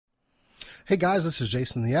Hey guys, this is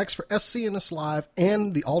Jason the X for SCNS Live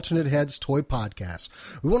and the Alternate Heads Toy Podcast.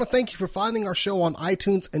 We want to thank you for finding our show on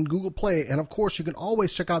iTunes and Google Play, and of course you can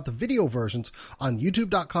always check out the video versions on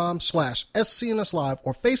youtube.com/SCNS Live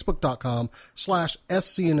or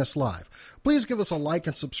facebook.com/SCNS Live. Please give us a like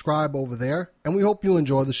and subscribe over there, and we hope you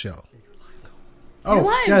enjoy the show. Oh,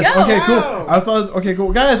 guys, go. Okay, cool. Okay,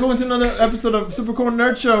 cool. Guys, welcome to another episode of Super Cool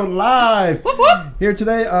Nerd Show live. Whoop, whoop. Here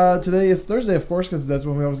today, today is Thursday, of course, because that's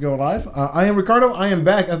when we always go live. I am Ricardo. I am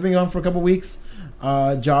back. I've been gone for a couple weeks.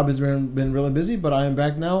 Job has been really busy, but I am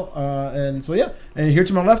back now. And so, yeah. And here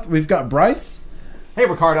to my left, we've got Bryce. Hey,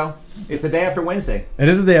 Ricardo. It's the day after Wednesday. It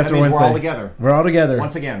is the day after Wednesday. We're all together. We're all together.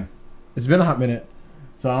 Once again. It's been a hot minute.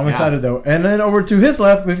 So I'm excited, though. And then over to his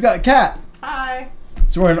left, we've got Kat. Hi.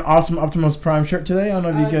 So we're in an awesome Optimus Prime shirt today. I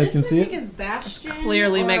don't know if you guys can see it. Is Bastion,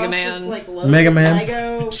 clearly Mega Man. Like Mega Man.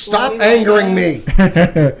 Lego, Stop angering me.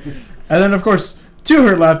 And then, of course, to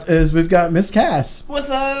her left is we've got Miss Cass. What's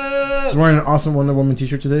up? She's wearing an awesome Wonder Woman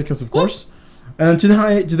t-shirt today, because of course. And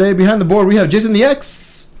then today behind the board we have Jason the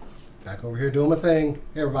X. Back over here doing my thing.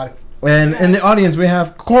 Hey everybody. And in the audience we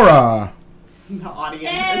have Cora. The audience.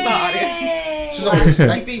 The audience. She's always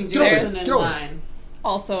Keeping get over Jason here. in Get over. line.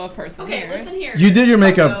 Also a person Okay, here. listen here. You did your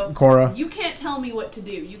makeup, Also, Cora. You can't tell me what to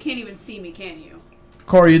do. You can't even see me, can you?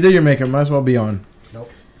 Cora, you did your makeup. Might as well be on. Nope.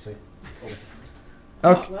 See.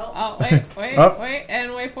 Okay. Well, Oh, wait, Oh. wait,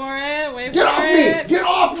 and wait for it, wait Get for off me! it. Get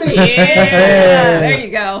off me! Yeah, there you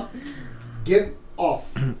go. Get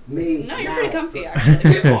off me! No, you're now. pretty comfy,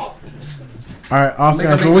 actually. Get off. All right, awesome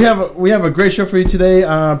guys. Well, we have a great show for you today.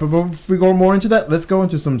 But before we go more into that, let's go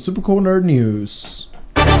into some super cool nerd news.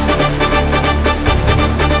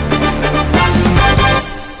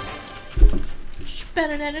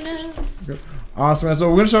 Awesome. So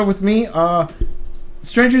we're gonna start with me.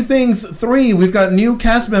 Stranger Things 3. We've got new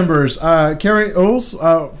cast members. Carrie Oles.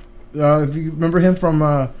 If you remember him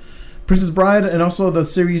from Princess Bride, and also the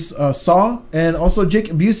series Saw, and also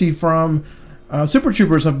Jake Busey from Super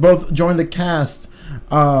Troopers have both joined the cast.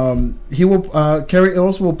 Carrie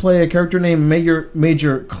Oles will play a character named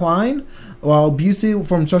Major Klein, while Busey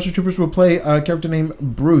from Super Troopers will play a character named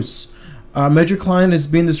Bruce. Major Klein is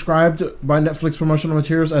being described by Netflix promotional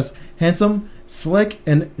materials as handsome, slick,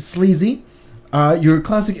 and sleazy. Your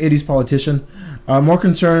classic 80s politician, more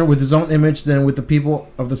concerned with his own image than with the people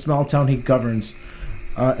of the small town he governs.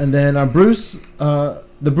 And then Bruce, the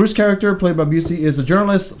Bruce character played by Busey, is a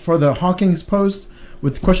journalist for the Hawkins Post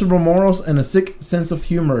with questionable morals and a sick sense of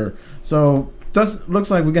humor. So looks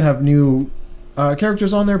like we're gonna have new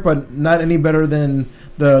characters on there, but not any better than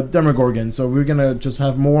the Demogorgon. So we're gonna just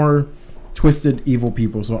have more twisted evil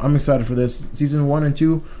people. So I'm excited for this. Season 1 and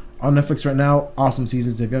 2 on Netflix right now. Awesome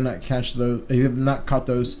seasons. If you have not caught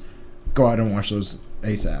those, go out and watch those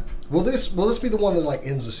ASAP. Will this be the one that like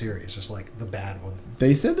ends the series, just like the bad one?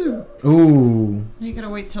 They said that. Ooh. you gotta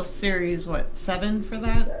wait till series 7 for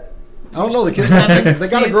that? I don't know. The kids they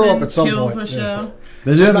got to grow up at some kills point. the show.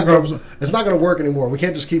 They It's did have to not grow gonna- up. it's not going to work anymore. We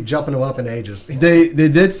can't just keep jumping them up in ages. They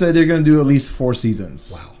did say they're going to do at least 4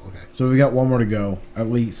 seasons. Wow. Okay. So we got one more to go, at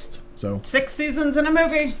least. So 6 seasons in a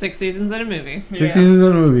movie. 6 seasons in a movie. 6 seasons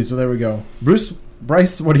in a movie. So there we go.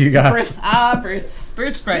 Bryce, what do you got? Bruce.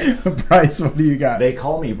 Bruce Price. Bryce, what do you got? They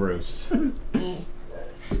call me Bruce. Did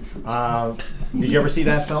you ever see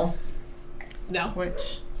that film? No.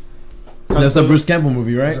 Which? That's a Bruce Campbell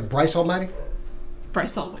movie, Is right? it Bryce Almighty?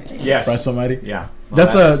 Bryce Almighty. Yes. Bryce Almighty. Yeah.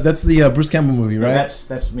 Well, That's the Bruce Campbell movie, right?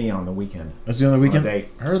 That's me on the weekend. That's the other weekend. On a date.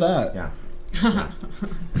 Heard that. Yeah.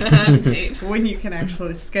 Date. When you can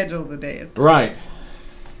actually schedule the dates. Right.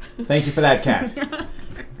 Thank you for that, Kat.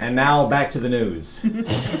 And now back to the news.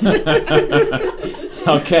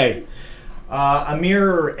 Okay. A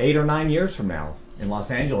mere 8 or 9 years from now in Los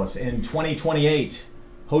Angeles, in 2028,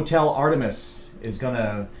 Hotel Artemis is going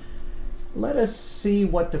to let us see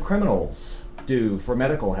what the criminals do for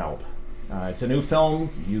medical help. It's a new film.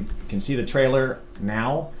 You can see the trailer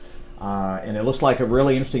now. And it looks like a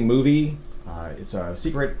really interesting movie. It's a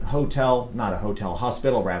secret hotel, not a hotel,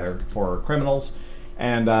 hospital rather, for criminals.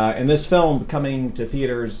 And in this film, coming to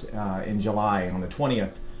theaters in July on the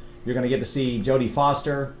 20th, you're going to get to see Jodie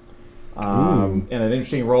Foster in an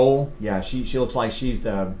interesting role. Yeah, she looks like she's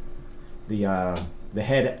the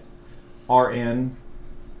head RN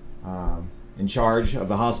in charge of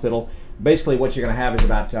the hospital. Basically, what you're going to have is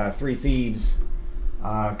about 3 thieves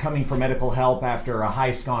coming for medical help after a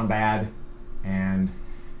heist gone bad, and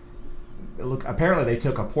apparently they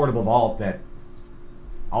took a portable vault that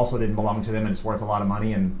also didn't belong to them, and it's worth a lot of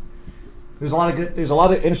money. And there's a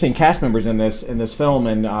lot of interesting cast members in this film,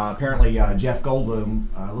 and apparently Jeff Goldblum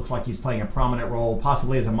looks like he's playing a prominent role,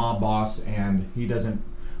 possibly as a mob boss, and he doesn't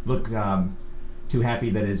look too happy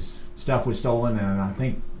that his stuff was stolen, and I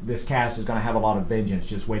think this cast is going to have a lot of vengeance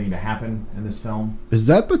just waiting to happen in this film. Is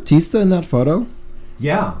that Batista in that photo?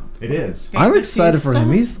 Yeah, it is. I'm excited for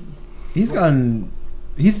him. He's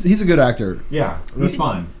a good actor. Yeah, it was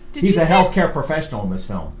fun. Did He's you a say- healthcare professional in this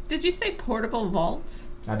film. Did you say portable vaults?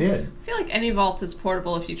 I did. I feel like any vault is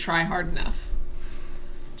portable if you try hard enough.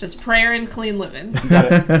 Just prayer and clean living. You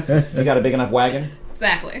got a big enough wagon?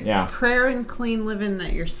 Exactly. Yeah. Prayer and clean living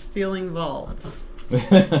that you're stealing vaults.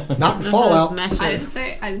 Not in Fallout. I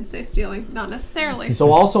didn't say stealing. Not necessarily.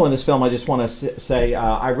 So also in this film, I just want to say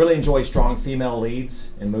I really enjoy strong female leads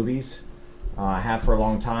in movies. I have for a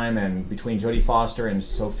long time, and between Jodie Foster and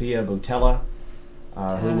Sophia Boutella,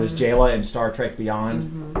 who was Jayla in Star Trek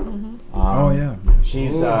Beyond. Oh yeah.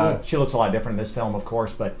 She's she looks a lot different in this film, of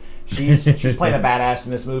course, but she's playing a badass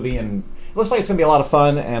in this movie, and it looks like it's gonna be a lot of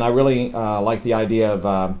fun. And I really like the idea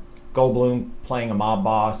of Goldblum playing a mob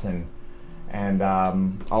boss, and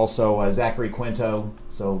also Zachary Quinto.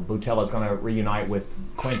 So Boutella's gonna reunite with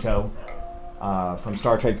Quinto from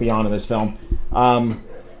Star Trek Beyond in this film.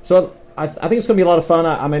 So I think it's gonna be a lot of fun.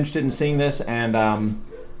 I'm interested in seeing this, and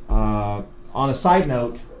on a side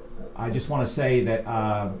note, I just want to say that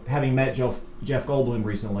having met Jeff Goldblum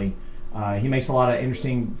recently, he makes a lot of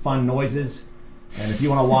interesting, fun noises. And if you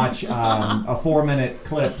want to watch a 4-minute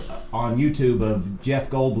clip on YouTube of Jeff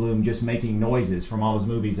Goldblum just making noises from all his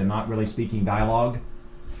movies and not really speaking dialogue,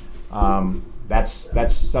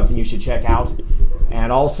 that's something you should check out.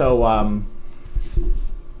 And also,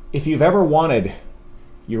 if you've ever wanted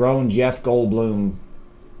your own Jeff Goldblum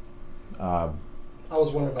I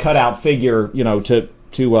was wondering about cutout figure,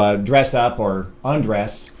 to dress up or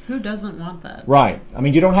undress. Who doesn't want that? Right. I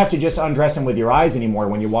mean, you don't have to just undress him with your eyes anymore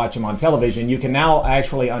when you watch him on television. You can now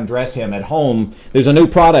actually undress him at home. There's a new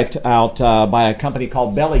product out by a company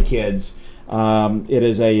called Belly Kids. It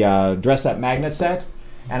is a dress-up magnet set,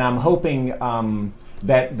 and I'm hoping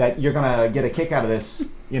that you're gonna get a kick out of this.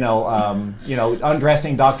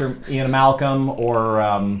 Undressing Dr. Ian Malcolm,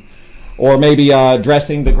 or maybe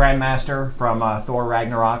dressing the Grandmaster from Thor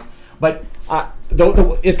Ragnarok. But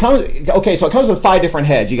it comes with 5 different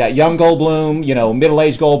heads. You got young Goldblum,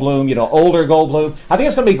 middle-aged Goldblum, older Goldblum. I think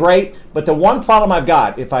it's going to be great. But the one problem I've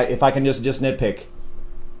got, if I can just nitpick.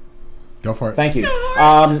 Go for it. Thank you.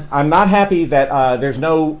 I'm not happy that there's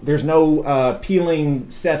no peeling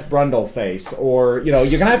Seth Brundle face, or you're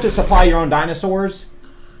going to have to supply your own dinosaurs.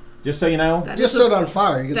 Just so you know. Just set it on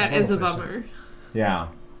fire. You get That the is a bubble face. bummer. Yeah.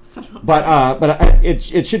 But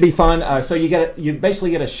it should be fun. So you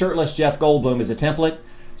basically get a shirtless Jeff Goldblum as a template.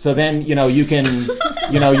 So then you can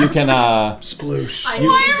Sploosh. I need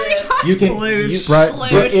this.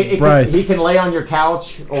 Bryce. he can lay on your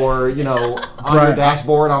couch or on your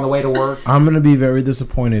dashboard on the way to work. I'm gonna be very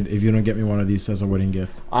disappointed if you don't get me one of these as a wedding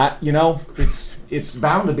gift. It's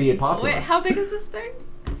bound to be popular. Wait, how big is this thing?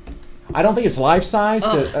 I don't think it's life size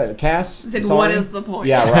to Cass. Then sorry. what is the point?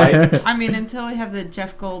 Yeah, right. I mean, until we have the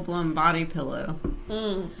Jeff Goldblum body pillow.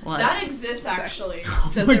 What? That exists actually.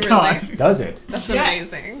 Does it really? Does it? That's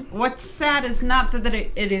Yes. amazing. What's sad is not that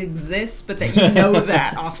it exists, but that you know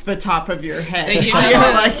that off the top of your head. That you I know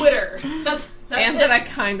know that. Twitter. That's And it. that I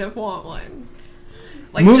kind of want one.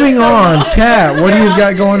 Like, Moving just so on, much. Kat, what do you Not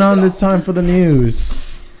got going serious on at this time for the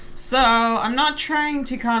news? So, I'm not trying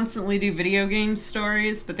to constantly do video game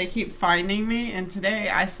stories, but they keep finding me, and today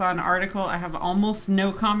I saw an article I have almost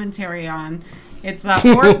no commentary on. It's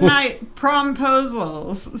Fortnite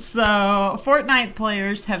promposals. So, Fortnite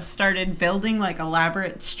players have started building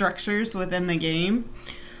elaborate structures within the game.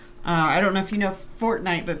 I don't know if you know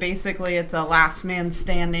Fortnite, but basically it's a last man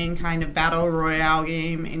standing kind of battle royale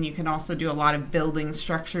game, and you can also do a lot of building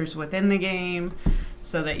structures within the game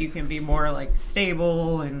so that you can be more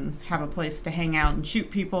stable and have a place to hang out and shoot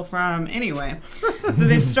people from. Anyway, so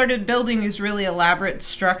they've started building these really elaborate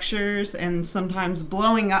structures and sometimes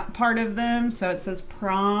blowing up part of them. So it says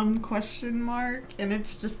prom ? And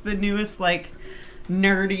it's just the newest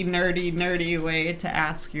nerdy way to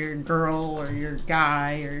ask your girl or your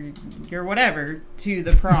guy or your whatever to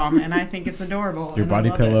the prom, and I think it's adorable. Your and I body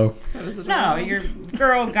love pillow. it. No, your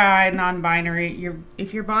girl, guy, non-binary.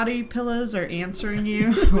 If your body pillows are answering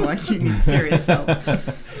you, you need serious help.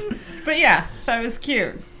 But yeah, that was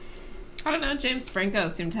cute. I don't know. James Franco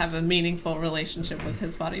seemed to have a meaningful relationship with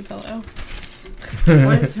his body pillow.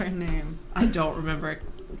 What is her name? I don't remember.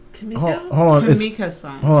 Kimiko? Hold on.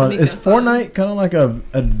 Kamiko-san. Hold on. Is Kamiko-san. Fortnite kind of like a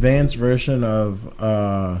advanced version of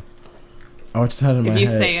I just had it in my If you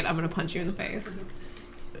head. say it, I'm gonna punch you in the face.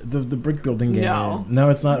 the brick building game. No.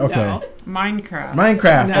 It's not. Okay. No. Minecraft.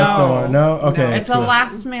 No. That's the one. No. Okay. It's a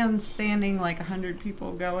last man standing, like 100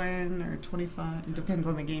 people go in, or 25. It depends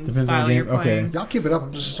on the game Depends on style the you're game, okay. playing. Y'all keep it up.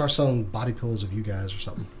 I'm just gonna start selling body pillows of you guys or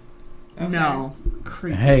something. Okay. No.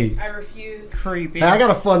 Creepy. Hey. I refuse. Creepy. Hey, I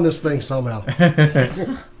gotta fund this thing somehow.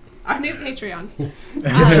 Our new Patreon.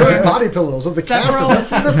 Enjoy body pillows of the cast of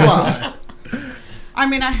SCNS Live. I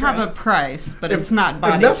mean, I have Gross. a price, but it's not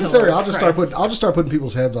body If necessary, pillow I'll just start price. putting. I'll just start putting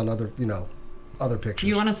people's heads on other pictures.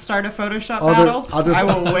 You want to start a Photoshop Other- battle? I'll just- I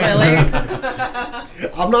will win.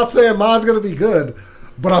 Really? I'm not saying mine's gonna be good,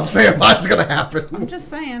 but I'm saying mine's gonna I'm happen. just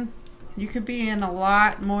saying. You could be in a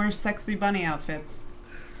lot more sexy bunny outfits.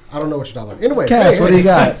 I don't know what you're talking about. Anyway, Cass, what do you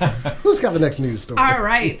got? Who's got the next news story? All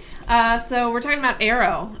right. So we're talking about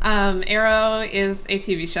Arrow. Arrow is a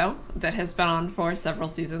TV show that has been on for several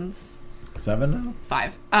seasons. 7 now?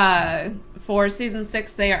 5. For season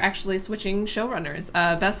 6, they are actually switching showrunners.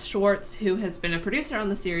 Beth Schwartz, who has been a producer on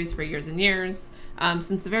the series for years and years,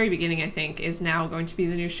 since the very beginning, I think, is now going to be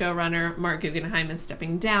the new showrunner. Mark Guggenheim is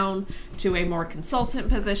stepping down to a more consultant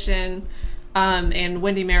position. And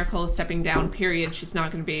Wendy Miracle is stepping down, period. She's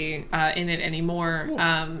not going to be in it anymore.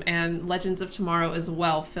 And Legends of Tomorrow as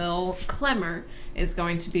well. Phil Klemmer is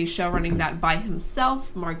going to be showrunning that by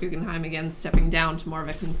himself. Mark Guggenheim, again, stepping down to more of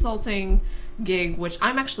a consulting gig, which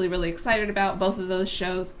I'm actually really excited about. Both of those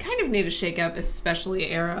shows kind of need a shakeup, especially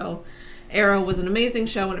Arrow. Arrow was an amazing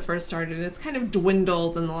show when it first started. It's kind of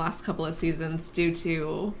dwindled in the last couple of seasons due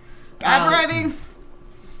to... Bad writing.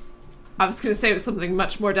 I was going to say it was something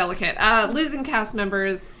much more delicate. Losing cast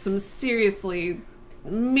members, some seriously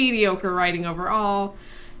mediocre writing overall,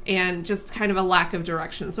 and just kind of a lack of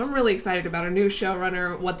direction. So I'm really excited about a new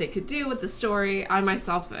showrunner, what they could do with the story. I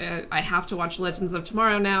myself, I have to watch Legends of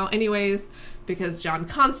Tomorrow now anyways, because John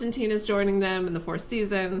Constantine is joining them in the 4th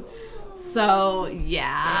season. So,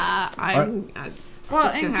 yeah, it's Well,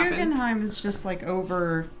 just and gonna happen. Guggenheim is just like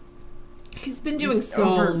over. He's been doing he's so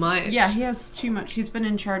over- much. Yeah, he has too much. He's been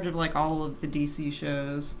in charge of like all of the DC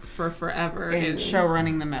shows for forever. and show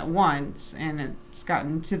running them at once, and it's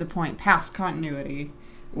gotten to the point past continuity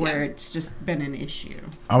where Yeah. it's just been an issue.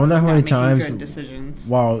 I wonder how Not many making times good decisions.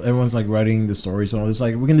 while everyone's like writing the stories and all this,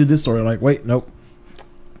 like, we can do this story. I'm like, wait, nope.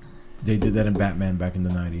 They did that in Batman back in the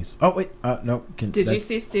 90s. Oh, wait, no. Did you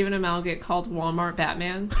see Stephen Amell get called Walmart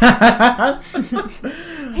Batman?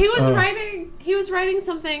 He was writing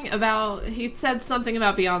something about, he said something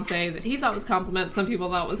about Beyonce that he thought was a compliment, some people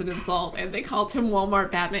thought was an insult, and they called him Walmart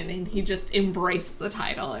Batman, and he just embraced the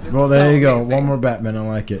title. And it's Well, there so you go. amazing. One more Batman. I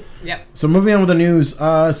like it. Yep. So moving on with the news.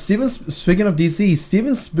 Speaking of DC,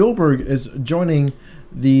 Steven Spielberg is joining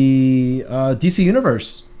the DC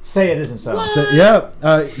Universe. Say it isn't so.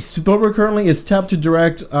 So, Spielberg currently is tapped to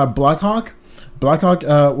direct Black Hawk. Black Hawk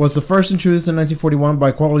was the first introduced in 1941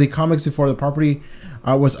 by Quality Comics before the property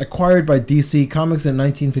was acquired by DC Comics in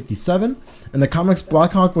 1957. In the comics,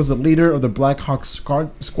 Black Hawk was the leader of the Black Hawk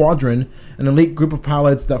Squadron, an elite group of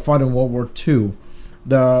pilots that fought in World War II.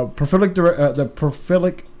 The prolific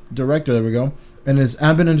director, there we go, and his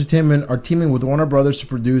Ambit Entertainment are teaming with Warner Brothers to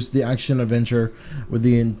produce the action adventure with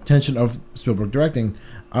the intention of Spielberg directing.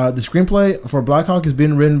 The screenplay for Black Hawk is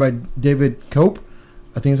being written by David Cope,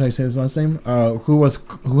 I think that's how you say his last name, who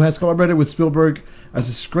has collaborated with Spielberg as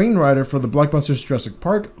a screenwriter for the blockbusters Jurassic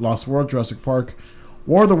Park, Lost World, Jurassic Park,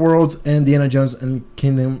 War of the Worlds, and Indiana Jones and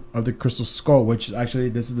Kingdom of the Crystal Skull, which actually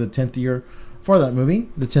this is the 10th year for that movie,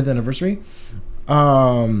 the 10th anniversary.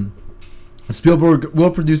 Spielberg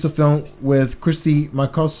will produce a film with Christy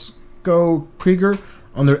Makosko Krieger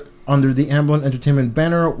under the Amblin Entertainment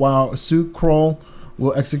banner, while Sue Kroll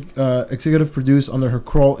will executive produce under her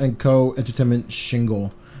Kroll & Co. Entertainment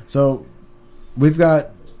shingle. So we've got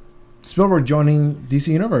Spielberg joining DC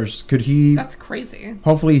Universe. Could he That's crazy.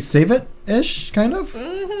 hopefully save it-ish, kind of?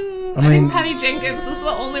 Mm-hmm. I I mean- think Patty Jenkins is the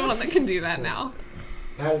only one that can do that now.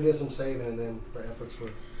 Patty did some saving, and then her efforts were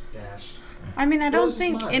dashed. I mean, I don't This is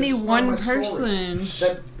think mine. any This is one my story. person.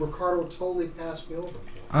 That Ricardo totally passed me over for.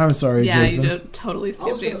 I'm sorry, Yeah, Jason. you totally I skipped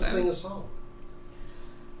was going to sing Jason. a song.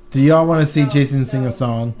 Do y'all want to see No, Jason sing no, a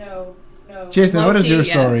song? No. Jason, what is your Low-key,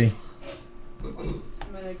 yes. story? I'm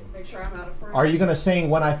gonna make sure I'm out of frame. Are you going to sing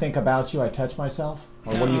When I Think About You, I Touch Myself?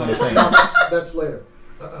 Or what are you going to sing? That's later.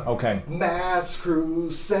 Okay. Mass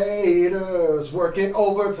crusaders working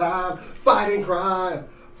overtime, fighting crime,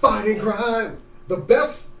 fighting crime. The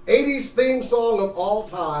best 80s theme song of all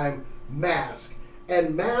time, Mask.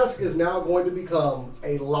 And Mask is now going to become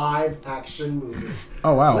a live action movie.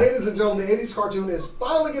 Oh, wow. Ladies and gentlemen, the 80s cartoon is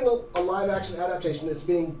finally getting a live action adaptation. It's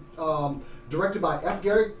being directed by F.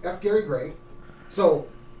 Gary Gray. So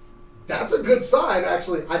That's a good sign,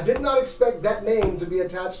 actually. I did not expect that name to be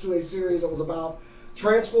attached to a series that was about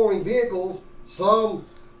transforming vehicles. Some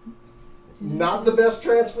not the best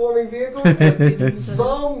transforming vehicles.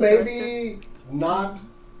 Some maybe not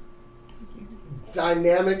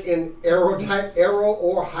dynamic and aero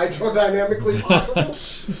or hydrodynamically possible.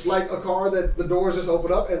 Like a car that the doors just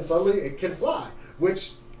open up and suddenly it can fly.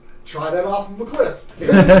 Which, try that off of a cliff.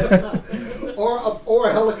 or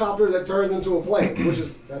a helicopter that turns into a plane,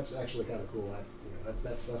 that's actually kind of cool.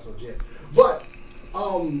 That's legit. But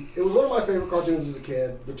it was one of my favorite cartoons as a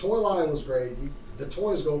kid. The toy line was great. The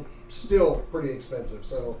toys go still pretty expensive.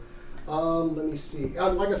 So let me see.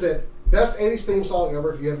 Like I said, best 80s theme song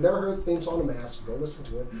ever. If you have never heard the theme song of Mask, go listen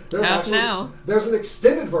to it. There's an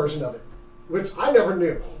extended version of it, which I never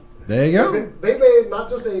knew. There you go. They made not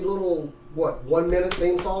just a little 1 minute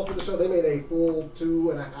theme song for the show. They made a full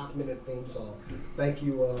 2.5 minute theme song. Thank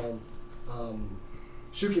you,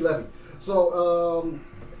 Shuki Levy. So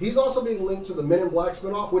he's also being linked to the Men in Black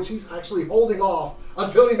spinoff, which he's actually holding off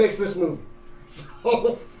until he makes this movie.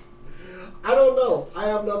 So I don't know. I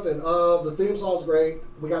have nothing. The theme song's great.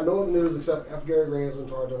 We got no other news except F. Gary Gray is in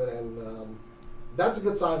charge of it, and that's a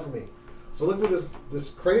good sign for me. So look for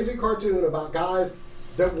this crazy cartoon about guys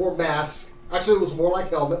that wore masks. Actually, it was more like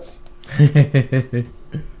helmets. That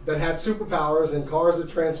had superpowers and cars that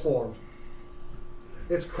transformed.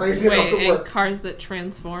 It's crazy enough to work. Cars that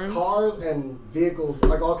transform. Cars and vehicles,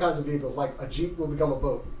 like all kinds of vehicles. Like a Jeep will become a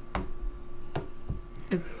boat.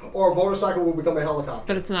 Or a motorcycle will become a helicopter.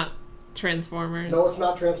 But it's not Transformers. No, it's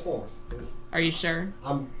not Transformers. Are you sure?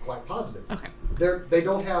 I'm quite positive. Okay. They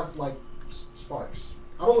don't have like sparks.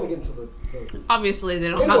 I don't want to get into the Obviously, they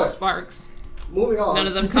don't have sparks. Moving on. None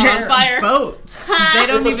of them caught on fire. Boats. They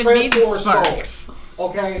don't even need sparks.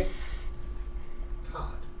 Okay.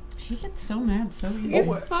 God. He gets so mad so easily. He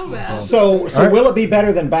gets so mad. So will it be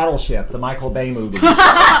better than Battleship, the Michael Bay movie? That's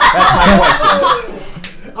my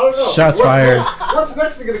question. I don't know. Shots fired. What's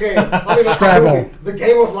next in the game? I mean, Scrabble. The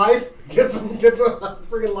Game of Life gets a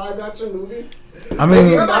freaking live action movie. I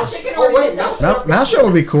mean, Mousetrap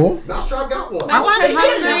would be cool. Mousetrap got one. I want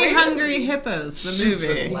Hungry Hippos, the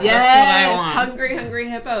movie. Yes, Hungry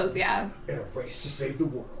Hippos, yeah. In a race to save the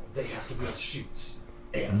world, they have to build chutes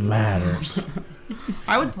and ladders.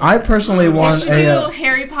 I personally want a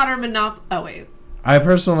Harry Potter Monopoly. Oh wait. I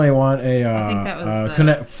personally want a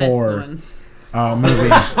Connect 4 movie.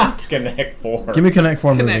 Connect 4. Give me Connect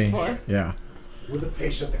 4 movie. Connect 4. Yeah. With a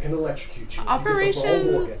patient that can electrocute you.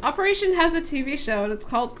 Operation has a TV show and it's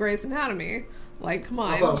called Grey's Anatomy. Like, come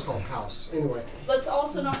on. I thought it was called House. Anyway. Let's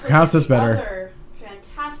also not forget House is better. Other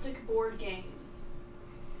fantastic board game.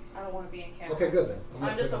 I don't want to be in camera. Okay, good then.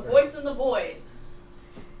 I'm just a voice in the void.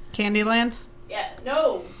 Candyland? Yeah,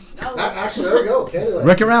 no. Actually, there we go. Candyland.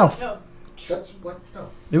 Wreck-It Ralph. No. That's what? No.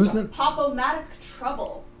 It was the Pop-O-Matic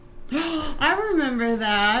Trouble. I remember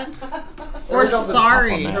that. Or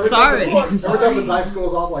sorry. Every time the dice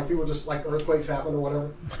goes off, like people just like earthquakes happen or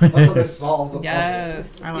whatever. That's how they solve the puzzle.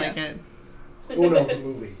 Yes, I like it. Uno, the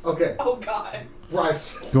movie. Okay. Oh God.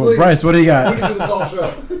 Bryce. Cool. Please. Bryce, what do you got? We can do this all show.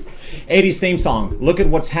 80s theme song. Look at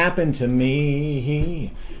what's happened to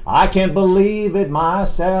me. I can't believe it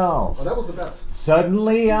myself. Oh, that was the best.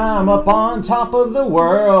 Suddenly I'm up on top of the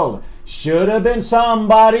world. Should have been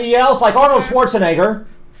somebody else, like Arnold Schwarzenegger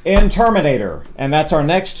in Terminator. And that's our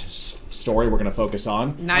next story we're going to focus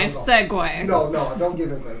on. Nice segue. No, don't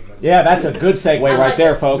give him credit for that. Yeah, that's a good segue right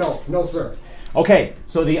there, folks. No, sir. Okay,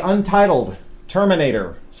 so the untitled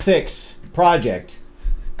Terminator 6 project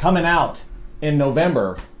coming out in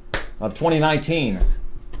November of 2019.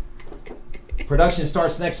 Production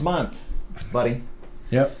starts next month, buddy.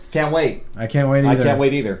 Yep. Can't wait. I can't wait either. I can't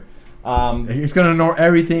wait either. He's going to ignore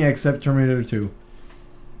everything except Terminator 2.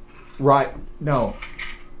 Right. No.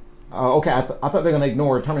 Okay, I thought they were going to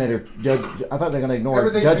ignore Terminator. I thought they were going to ignore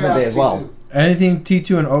Everything Judgment Day as well. T2. Anything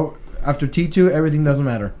T2 and after T2, everything doesn't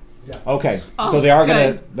matter. Yeah. Okay, so they're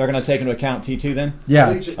gonna take into account T2 then.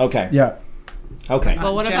 Yeah. Okay. Yeah. Okay.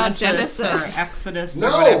 Well, what about Genesis or Exodus No.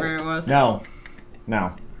 or whatever it was? No.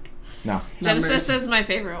 Genesis is my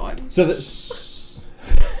favorite one. So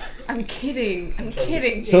I'm kidding.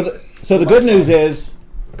 So the good news is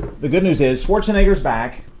Schwarzenegger's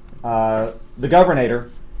back. The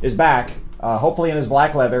Governator is back. Hopefully in his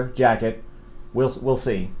black leather jacket. We'll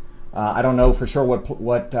see. I don't know for sure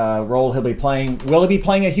what role he'll be playing. Will he be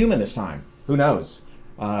playing a human this time? Who knows?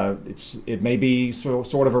 It may be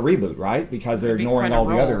sort of a reboot, right? Because they're ignoring all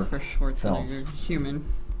the other for Schwarzenegger, films. Human.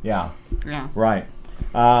 Yeah. Yeah. Right.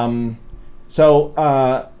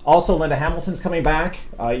 Also Linda Hamilton's coming back,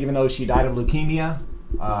 even though she died of leukemia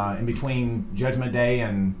in between Judgment Day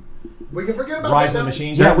and We can forget about Rise of that the now.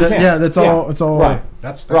 Machines. Yeah, we can. that's all. It's all Right.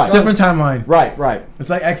 That's Right. done. different timeline. Right. It's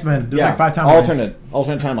like X-Men. There's like 5 timelines.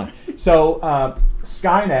 Alternate timeline. So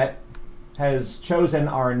Skynet has chosen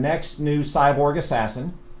our next new cyborg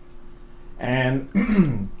assassin,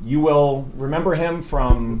 and you will remember him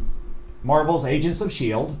from Marvel's Agents of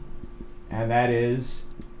S.H.I.E.L.D., and that is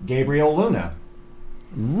Gabriel Luna,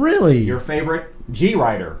 Really? your favorite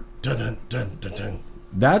G-Writer. Dun, dun, dun, dun, dun.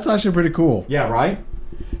 That's actually pretty cool. Yeah, right?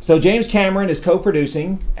 So James Cameron is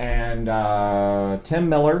co-producing, and Tim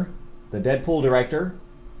Miller, the Deadpool director,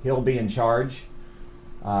 he'll be in charge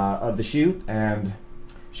of the shoot, and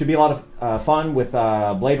should be a lot of fun with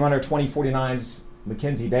Blade Runner 2049's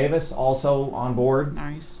Mackenzie Davis also on board.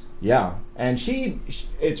 Nice. Yeah, and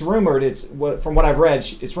it's rumored, from what I've read,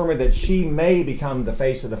 it's rumored that she may become the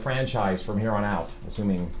face of the franchise from here on out,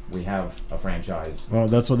 assuming we have a franchise. Well,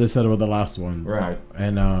 that's what they said about the last one. Right.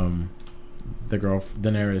 And the girl,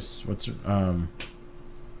 Daenerys, what's her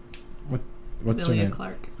Emilia name?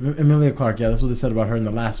 Clarke. Emilia Clarke. Yeah, that's what they said about her in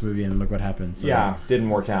the last movie, and look what happened. So. Yeah, didn't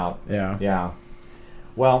work out. Yeah. Yeah.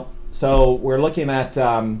 Well, so we're looking at,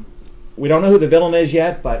 we don't know who the villain is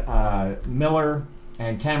yet, but Miller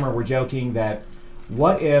and Cameron were joking that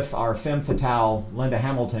what if our femme fatale, Linda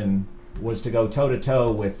Hamilton, was to go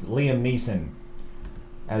toe-to-toe with Liam Neeson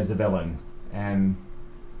as the villain, and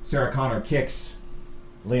Sarah Connor kicks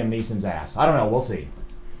Liam Neeson's ass. I don't know, we'll see.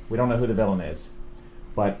 We don't know who the villain is.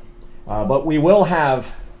 But we will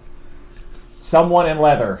have someone in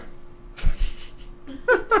leather.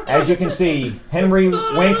 As you can see, Henry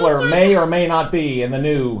Winkler may or may not be in the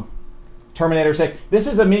new Terminator 6. This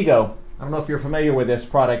is Amigo. I don't know if you're familiar with this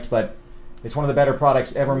product, but it's one of the better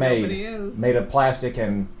products ever made. Nobody is. Made of plastic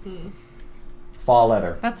and fall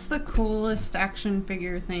leather. That's the coolest action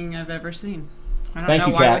figure thing I've ever seen. I don't Thank know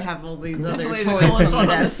you, why Kat. we have all these other Definitely the toys coolest on one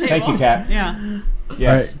the on the desk. table. Thank you, Kat. Yeah. Yes.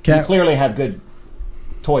 All right, Kat. You clearly have good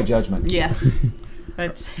toy judgment. Yes.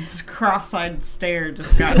 That's his cross-eyed stare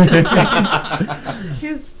just got to me.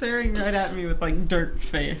 He's staring right at me with like dirt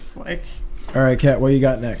face. Like, All right, Kat, what you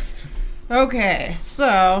got next? okay,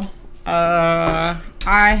 so I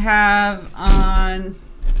have on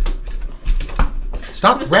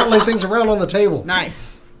Stop rattling things around on the table.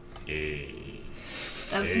 nice.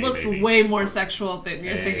 That looks way more sexual than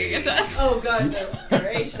you're thinking it does. Oh god, that's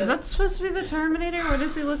gracious. Is that supposed to be the Terminator, or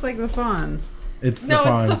does he look like the Fonz? It's No,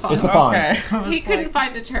 the it's the Fonz. It's the Fonz. Okay. I was He couldn't like-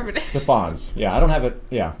 find a Terminator. The Fonz. Yeah, I don't have it.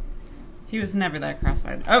 Yeah. He was never that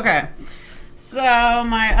cross-eyed. Okay. So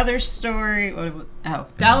my other story.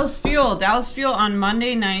 Dallas Fuel. Dallas Fuel on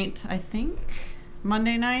Monday night, I think.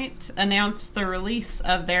 Monday night announced the release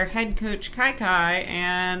of their head coach Kai Kai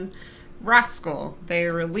and Rascal. They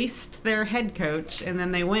released their head coach, and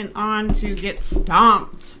then they went on to get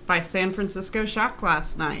stomped by San Francisco Shock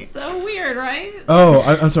last night. So weird, right? Oh,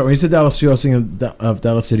 I'm sorry. When you said Dallas Fuel, I was thinking of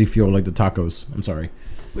Dallas City Fuel, like the tacos. I'm sorry.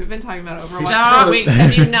 We've been talking about Overwatch Stop for weeks.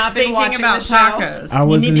 Have you not been Thinking watching about the show? tacos. I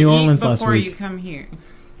was you in need New to Orleans eat last before week. you come here.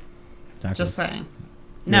 Tacos. Just saying.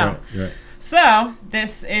 You're No. right, you're right. So,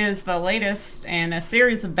 this is the latest in a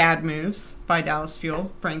series of bad moves by Dallas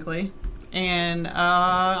Fuel, frankly. And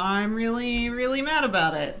I'm really, really mad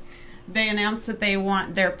about it. They announced that they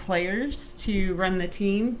want their players to run the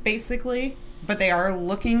team, basically, but they are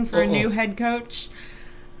looking for a new head coach.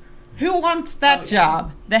 Who wants that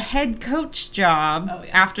job? The head coach job,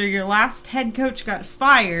 after your last head coach got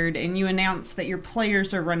fired and you announced that your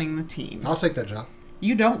players are running the team. I'll take that job.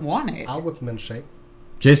 You don't want it. I'll whip them into shape.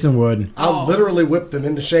 Jason Wood. I'll literally whip them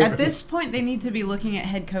into shape. At this point, they need to be looking at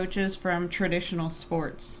head coaches from traditional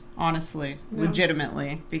sports, honestly,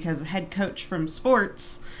 legitimately, because a head coach from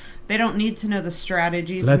sports, they don't need to know the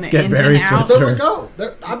strategies Let's and the get ins Barry and outs. Switzer. There we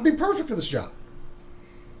go. I'd be perfect for this job.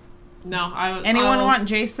 No, Anyone I will, want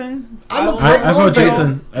Jason? I'm a will- great I vote motivator.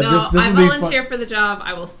 Jason. No, This I will be volunteer fun. for the job.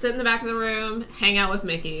 I will sit in the back of the room, hang out with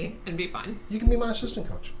Mickey, and be fun. You can be my assistant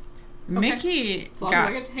coach. Mickey As long as I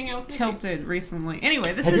got get to hang out with Mickey. tilted recently.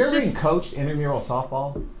 Anyway, this Have you is ever even just... coached intramural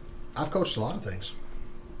softball? I've coached a lot of things.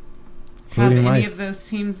 Have Including any life. of those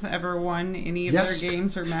teams ever won any of Yes. their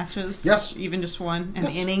games or matches? Yes. Even just one? An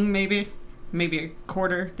Yes. inning, maybe? Maybe a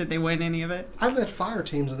quarter? Did they win any of it? I led fire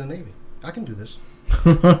teams in the Navy. I can do this.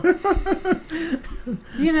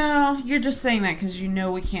 You know, you're just saying that because you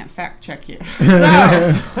know we can't fact check you. So,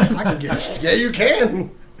 I can get. Yeah, you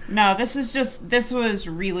can. no, this was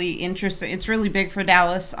really interesting. It's really big for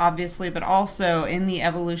Dallas, obviously, but also in the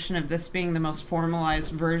evolution of this being the most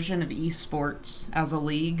formalized version of esports as a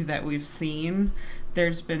league that we've seen.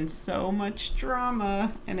 There's been so much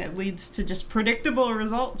drama, and it leads to just predictable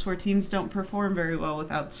results where teams don't perform very well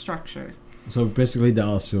without structure. So basically,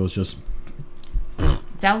 Dallas Fuel is just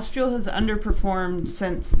Dallas Fuel has underperformed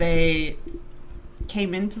since they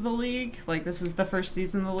came into the league. Like, this is the first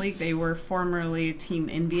season of the league. They were formerly Team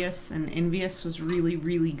Envious, and Envious was really,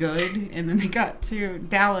 really good. And then they got to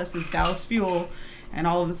Dallas as Dallas Fuel, and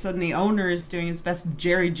all of a sudden the owner is doing his best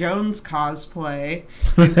Jerry Jones cosplay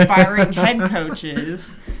and firing head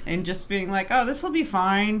coaches and just being like, oh, this will be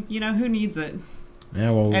fine. You know, who needs it?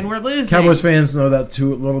 Yeah, well, And we're losing. Cowboys fans know that a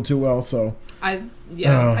little too well, so. I keep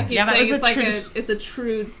Yeah, that saying was it's a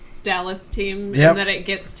true Dallas team, Yep. and that it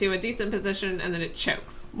gets to a decent position and then it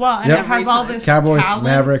chokes. Well, and Yep. it has all this Cowboys, talent,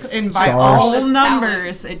 Mavericks, and by Stars. all This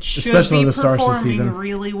numbers, it should Especially be the Stars this performing season.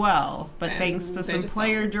 really well. But And thanks to they some just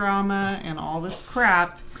player drama and all this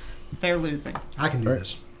crap, they're losing. I can do Right.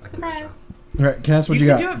 this. I can do the Surprise. job. All right, Cass, what you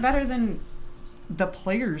can got? do it better than the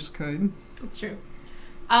players could. It's true.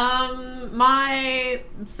 My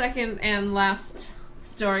second and last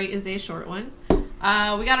story is a short one.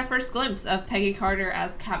 We got our first glimpse of Peggy Carter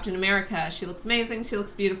as Captain America. She looks amazing. She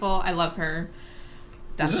looks beautiful. I love her.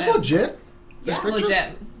 Is this it. legit? This This picture?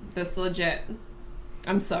 legit. This legit.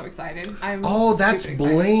 I'm so excited. Oh, that's super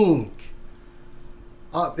excited. Blink.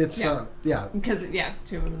 It's Yeah. yeah. Because, yeah,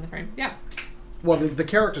 two of them in the frame. Yeah. Well, the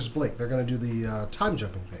characters Blink. They're going to do the time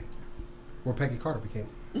jumping thing, where Peggy Carter became.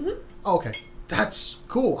 Mm-hmm. Oh, okay, that's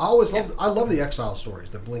cool. I always Yeah. love. I love the Exile stories.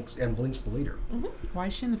 That Blink's the leader. Why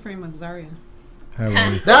is she in the frame with Zarya?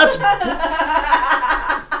 That's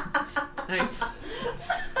Nice.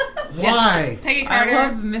 why. Peggy I Carter.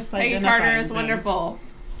 love misidentifying Peggy Carter is things. wonderful.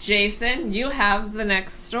 Jason, you have the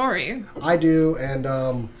next story. I do, and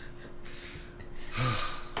Uh-oh.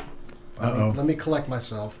 let me collect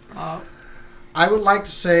myself. Oh. I would like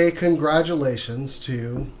to say congratulations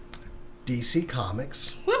to DC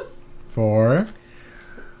Comics Whoop. for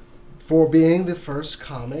being the first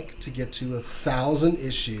comic to get to 1,000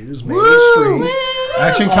 issues mainstream.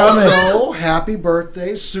 Action Comics. Also, happy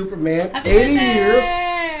birthday, Superman! Happy 80 birthday! years.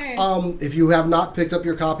 If you have not picked up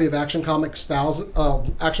your copy of Action Comics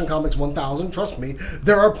 1000, trust me,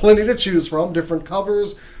 there are plenty to choose from, different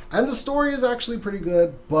covers, and the story is actually pretty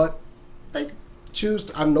good. But they choose,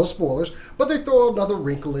 no spoilers, but they throw another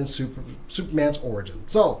wrinkle in Superman's origin.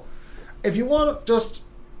 So, if you want just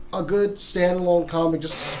a good standalone comic,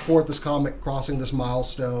 just support this comic crossing this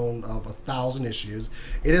milestone of 1,000 issues.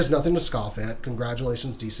 It is nothing to scoff at.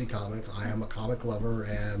 Congratulations, DC Comics. I am a comic lover,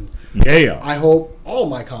 and Yeah. I hope all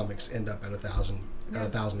my comics end up at 1,000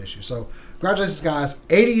 issues. So, congratulations, guys.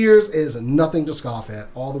 80 years is nothing to scoff at.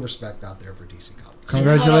 All the respect out there for DC Comics.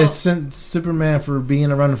 Congratulations, Superman, for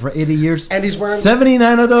being around for 80 years. And he's wearing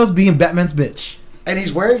 79 of those being Batman's bitch.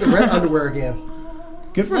 the red underwear again.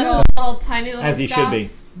 Good for him. Little tiny little As he stuff. should be.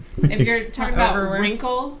 If you're talking about Overwear.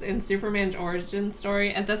 wrinkles in Superman's origin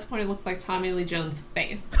story, at this point it looks like Tommy Lee Jones'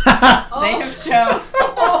 face. They have shown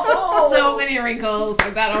so many wrinkles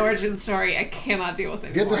in that origin story. I cannot deal with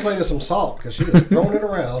it Get this anymore. lady some salt because she is throwing it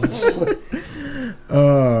around.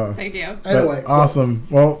 Thank you. Anyway, Awesome.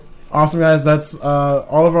 Well, awesome, guys. That's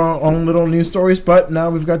all of our own little news stories, but now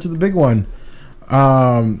we've got to the big one.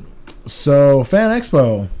 So, Fan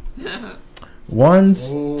Expo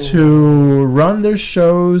wants to run their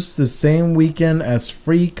shows the same weekend as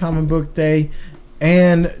Free Comic Book Day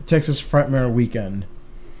and Texas Frightmare Weekend.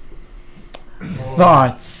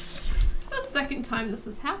 Thoughts? It's the second time this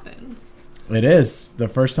has happened. It is. The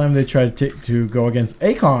first time they tried to go against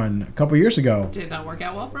Akon a couple years ago. Did not work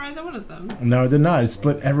out well for either one of them. No, it did not. It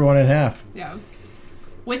split everyone in half. Yeah.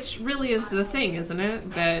 Which really is the thing, isn't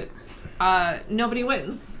it? That nobody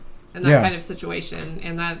wins in that Yeah. kind of situation.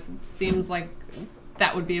 And that seems like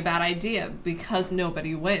that would be a bad idea because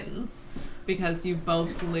nobody wins. Because you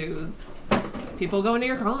both lose people going to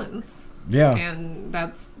your cons. Yeah. And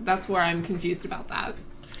that's where I'm confused about that.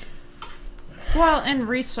 Well, and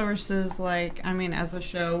resources, like, I mean, as a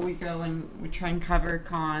show, we go and we try and cover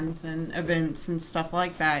cons and events and stuff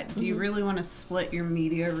like that. Do you really want to split your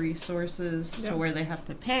media resources Yeah. to where they have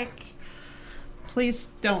to pick? Please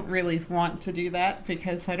don't really want to do that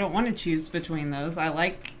because I don't want to choose between those. I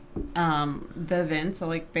like the events. I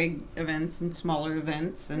like big events and smaller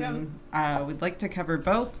events, and I would like to cover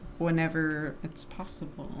both whenever it's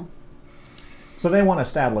possible. So they want to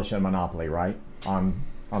establish a monopoly, right? On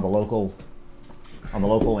the local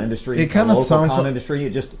industry. It kinda on the local sounds con like- industry.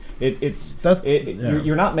 It's That- it, yeah.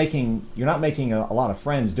 you're not making a lot of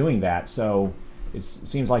friends doing that. So it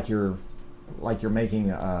seems like you're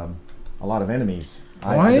making a lot of enemies.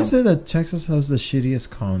 Why is it that Texas has the shittiest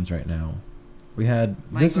cons right now? We had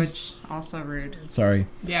this Language is also rude. sorry.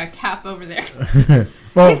 Yeah, Cap over there.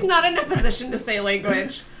 Well, He's not in a position to say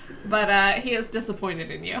language, but he is disappointed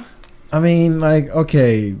in you. I mean, like,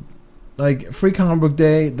 okay, like Free Comic Book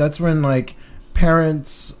Day. That's when like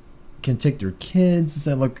parents can take their kids and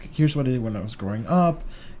say, look, here's what I did when I was growing up.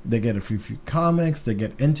 They get a few comics, they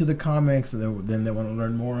get into the comics, and then they want to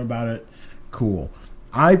learn more about it. Cool.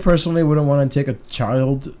 I personally wouldn't want to take a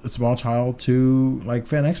small child to like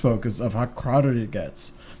Fan Expo because of how crowded it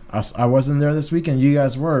gets. I wasn't there this weekend. You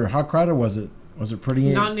guys were. How crowded was it? Was it pretty?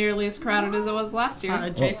 Not nearly as crowded as it was last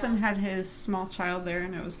year. Jason had his small child there,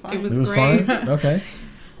 and it was fine. It was fine? great. Okay.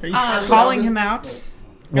 Are you calling him out?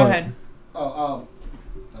 Go ahead.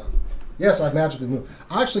 Yes, I magically moved.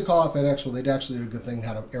 I actually call out Fan Expo. They actually did a good thing.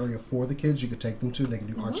 Had an area for the kids you could take them to. They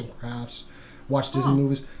can do arts and crafts, watch Disney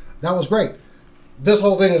movies. That was great. This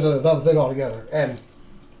whole thing is another thing altogether, and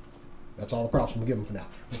that's all the props I'm giving for now.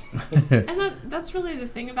 And that's really the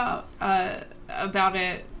thing about it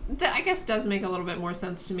that I guess does make a little bit more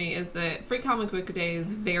sense to me is that Free Comic Book Day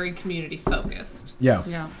is very community focused. Yeah.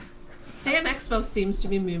 Yeah. Fan Expo seems to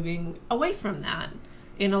be moving away from that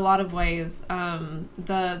in a lot of ways.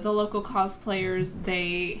 The local cosplayers,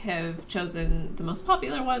 they have chosen the most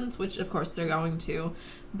popular ones, which of course they're going to,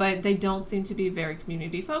 but they don't seem to be very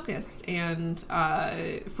community focused. And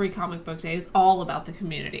Free Comic Book Day is all about the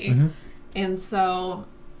community. Mm-hmm. And so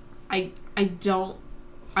I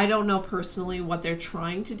don't know personally what they're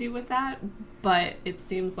trying to do with that, but it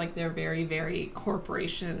seems like they're very, very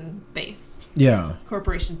corporation based. Yeah.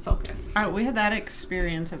 Corporation focused. We had that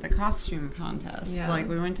experience at the costume contest. Yeah. Like,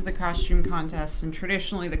 we went to the costume contest, and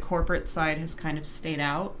traditionally the corporate side has kind of stayed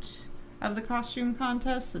out of the costume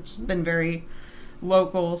contest. It's just been very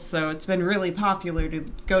local, so it's been really popular to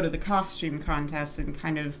go to the costume contest and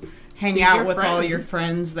kind of hang See out your with all your friends.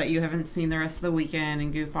 friends that you haven't seen the rest of the weekend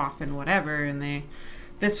and goof off and whatever. And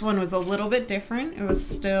this one was a little bit different. It was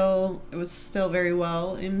still very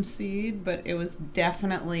well emceed, but it was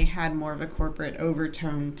definitely had more of a corporate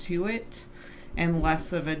overtone to it and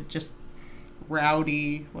less of a just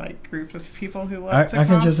rowdy like group of people who love to I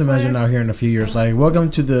can just cosplay. imagine out here in a few years, like,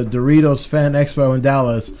 welcome to the Doritos Fan Expo in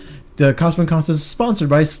Dallas. The costume contest is sponsored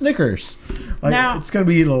by Snickers. Like, Now- it's gonna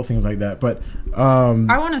be little things like that, but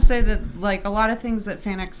I want to say that like a lot of things that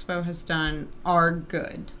Fan Expo has done are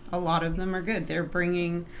good. A lot of them are good. They're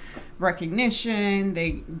bringing recognition,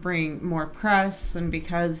 they bring more press, and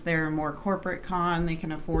because they're a more corporate con, they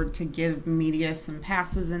can afford to give media some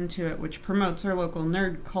passes into it, which promotes our local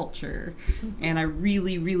nerd culture. And I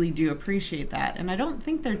really, really do appreciate that. And I don't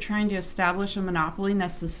think they're trying to establish a monopoly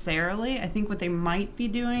necessarily. I think what they might be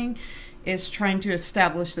doing is trying to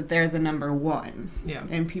establish that they're the number one. Yeah.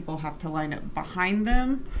 And people have to line up behind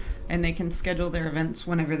them, and they can schedule their events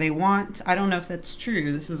whenever they want. I don't know if that's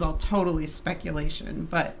true. This is all totally speculation,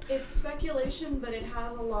 but It's speculation, but it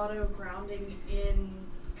has a lot of grounding in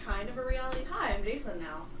kind of a reality. Hi, I'm Jason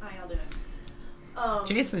now. How y'all doing?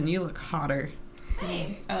 Jason, you look hotter.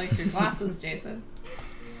 Hey. I like your glasses, Jason.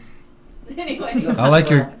 Anyway. I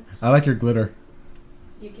like your glitter.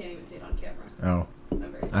 You can't even see it on camera. Oh, I'm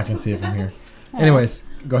very I sorry. can see it from here. Anyways,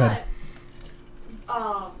 go ahead.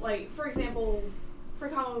 But, like, for example, Free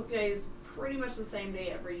Comic Book Day is pretty much the same day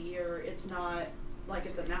every year. It's not like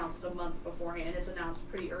it's announced a month beforehand. It's announced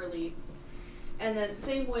pretty early. And then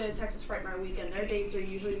same with Texas Frightmare Weekend. Their dates are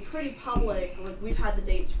usually pretty public. Like, we've had the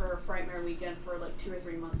dates for Frightmare Weekend for like 2 or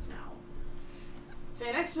 3 months now.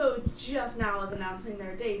 Fan Expo just now is announcing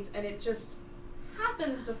their dates, and it just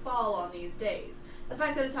happens to fall on these days. The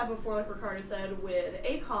fact that it's happened before, like Ricardo said, with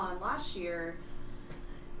A-Kon last year,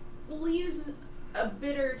 leaves a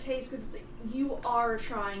bitter taste because you are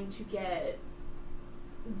trying to get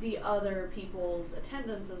the other people's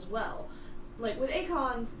attendance as well. Like with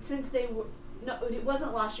A-Kon, since they were no, it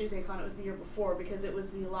wasn't last year's A-Kon, it was the year before because it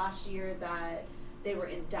was the last year that they were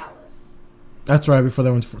in Dallas. That's right, before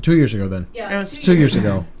they went 2 years ago then. Yeah, It it was was 2 years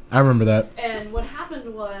ago. I remember that. And what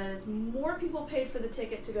happened was more people paid for the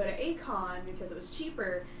ticket to go to A-Kon because it was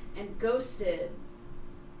cheaper and ghosted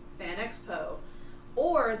Fan Expo.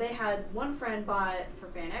 Or they had one friend bought for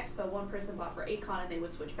Fan Expo, one person bought for A-Kon, and they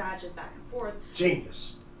would switch badges back and forth.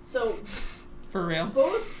 Genius. So For real.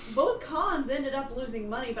 both cons ended up losing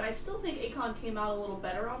money, but I still think A-Kon came out a little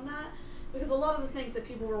better on that because a lot of the things that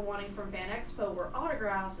people were wanting from Fan Expo were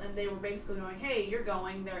autographs, and they were basically going, hey, you're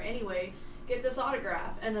going there anyway, get this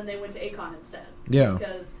autograph, and then they went to A-Kon instead. Yeah.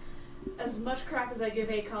 Because as much crap as I give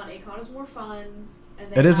A-Kon is more fun.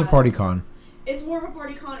 And It is a party con. It's more of a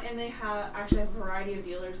party con, and they actually have a variety of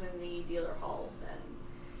dealers in the dealer hall.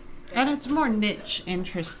 And it's more niche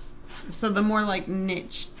interests. So the more like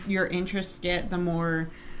niche your interests get, the more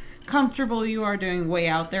comfortable you are doing way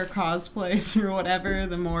out there cosplays or whatever,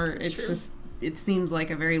 the more it's true. just, it seems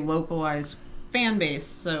like a very localized fan base,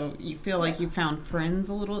 so you feel like you found friends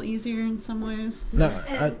a little easier in some ways. No,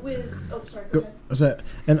 And sorry, go ahead. what's that?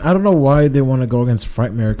 And I don't know why they want to go against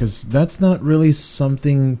Frightmare, because that's not really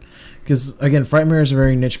something. Because again, Frightmare is a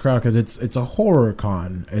very niche crowd because it's a horror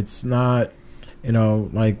con. It's not,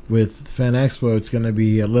 like with Fan Expo, it's gonna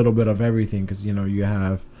be a little bit of everything because you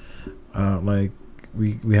have, like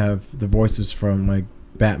we have the voices from like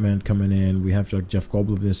Batman coming in. We have like Jeff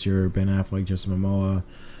Goldblum this year, Ben Affleck, Jason Momoa.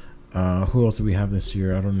 Who else do we have this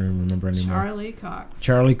year? I don't even remember anymore.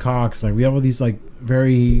 Charlie Cox. Like we have all these like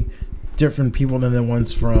very different people than the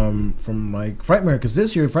ones from like Frightmare, because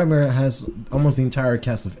this year Frightmare has almost the entire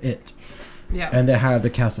cast of It. Yeah. And they have the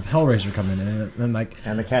cast of Hellraiser coming in, and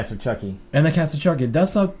the cast of Chucky.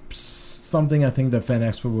 That's not something I think that Fan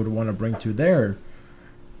Expo would want to bring to their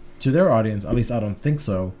audience. At least I don't think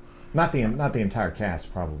so. Not the entire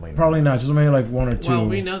cast, probably. Probably not. Just maybe like one or two. Well,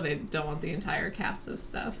 we know they don't want the entire cast of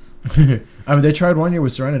stuff. I mean, they tried one year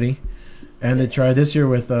with Serenity, and they tried this year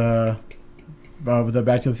with the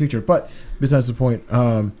Back to the Future. But besides the point,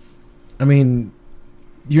 I mean,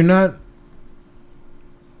 you're not.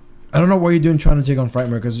 I don't know what you're doing trying to take on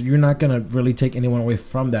Frightmare, because you're not gonna really take anyone away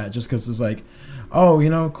from that just because it's like, oh,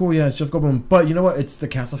 cool, yeah, it's Jeff Goldblum, but you know what? It's the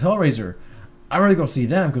cast of Hellraiser. I really go see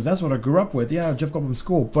them because that's what I grew up with. Yeah, Jeff Goldblum's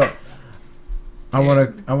cool, but I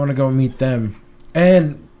wanna go meet them.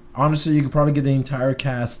 And honestly, you could probably get the entire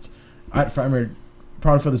cast at Frightmare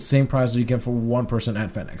probably for the same price that you get for one person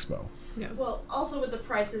at Fan Expo. Yeah. Well, also with the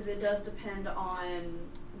prices, it does depend on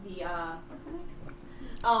the.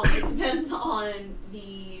 It depends on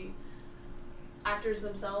the actors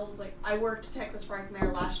themselves. Like I worked Texas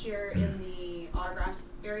Frightmare last year in the autographs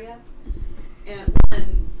area, and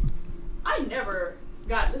I never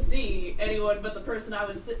got to see anyone but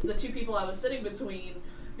the two people I was sitting between,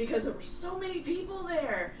 because there were so many people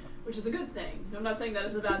there, which is a good thing. I'm not saying that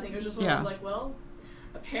is a bad thing. It was just one I was like, well,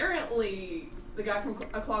 apparently the guy from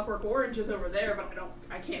A Clockwork Orange is over there, but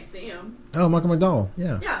I can't see him. Oh, Michael McDowell,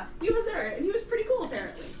 yeah. Yeah, he was there, and he was pretty cool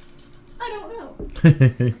apparently. I don't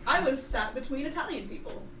know. I was sat between Italian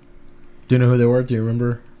people. Do you know who they were? Do you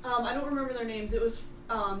remember? I don't remember their names. It was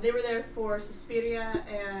they were there for Suspiria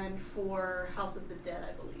and for House of the Dead,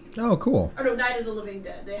 I believe. Oh, cool. Or no, Night of the Living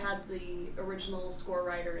Dead. They had the original score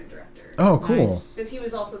writer and director. Oh, cool. Because he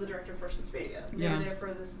was also the director for Suspiria. They were there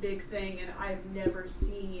for this big thing, and I've never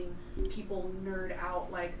seen people nerd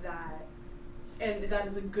out like that. And that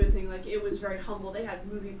is a good thing. Like, it was very humble. They had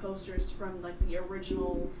movie posters from, like, the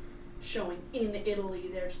original showing in Italy.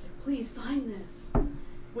 They're just like, please sign this.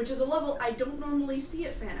 Which is a level I don't normally see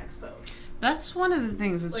at Fan Expo. That's one of the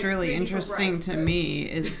things that's really interesting to me,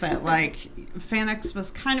 is that like Fan Expo is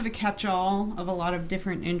kind of a catch-all of a lot of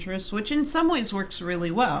different interests, which in some ways works really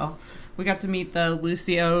well. We got to meet the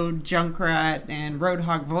Lucio, Junkrat, and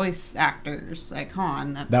Roadhog voice actors at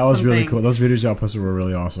con. That was really cool. Those videos y'all posted were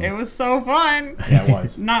really awesome. It was so fun. Yeah, it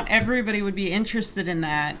was. Not everybody would be interested in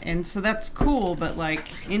that, and so that's cool, but like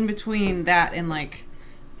in between that and like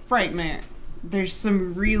Frightmare, there's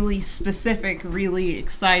some really specific, really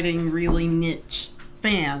exciting, really niche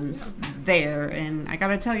fans there. And I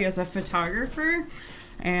gotta tell you, as a photographer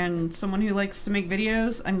and someone who likes to make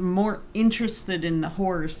videos, I'm more interested in the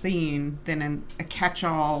horror scene than in a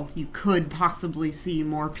catch-all. You could possibly see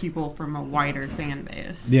more people from a wider fan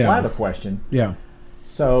base. Yeah. Well, I have a question. Yeah.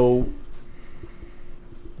 So,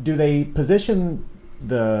 do they position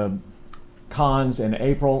the cons in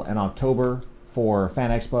April and October for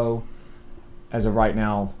Fan Expo? As of right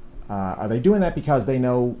now, are they doing that because they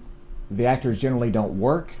know the actors generally don't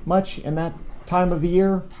work much in that time of the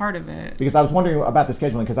year? Part of it. Because I was wondering about the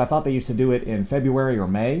scheduling, because I thought they used to do it in February or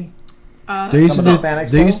May. They used to do Fan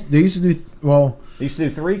Expo? They used to do They used to do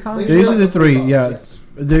 3 cons? They used to do 3. Yeah,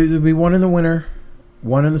 there'd be one in the winter,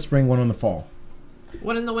 one in the spring, one in the fall.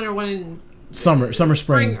 One in the winter, one in summer,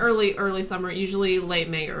 spring, early summer. Usually late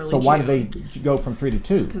May, early June. So why did they go from 3 to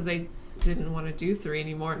 2? Because they didn't want to do 3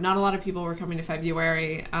 anymore. Not a lot of people were coming to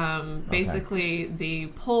February. Basically, the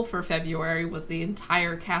poll for February was the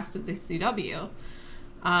entire cast of the CW,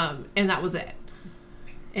 and that was it.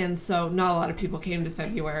 And so not a lot of people came to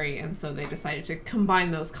February, and so they decided to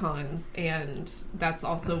combine those cons, and that's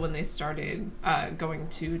also when they started going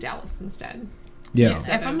to Dallas instead. Yeah. If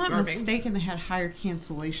I'm not mistaken, they had higher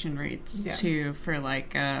cancellation rates too for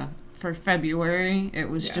like for February. It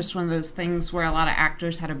was just one of those things where a lot of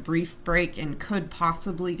actors had a brief break and could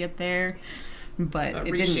possibly get there, but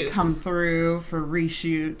it didn't come through for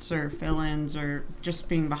reshoots or fill-ins or just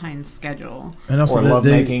being behind schedule. And also or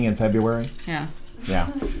lovemaking in February. Yeah.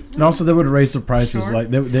 And also they would raise the prices. Like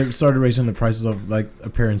they started raising the prices of like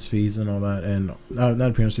appearance fees and all that, and not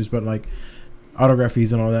appearance fees, but like autograph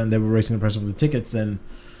fees and all that, and they were raising the price of the tickets. And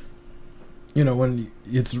when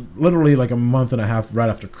it's literally like a month and a half right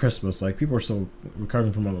after Christmas, like people are still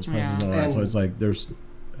recovering from all those prices and all that. So it's like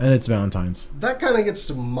and it's Valentine's. That kind of gets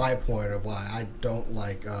to my point of why I don't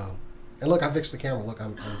like. And look, I fixed the camera. Look,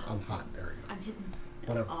 I'm hot. There we go. I'm hidden.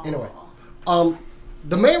 Whatever. Aw. Anyway,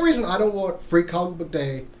 the main reason I don't want Free Comic Book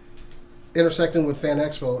Day intersecting with Fan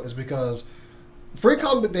Expo is because Free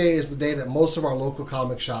Comic Book Day is the day that most of our local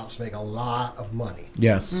comic shops make a lot of money.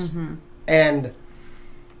 Yes. Mm-hmm. And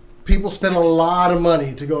people spend a lot of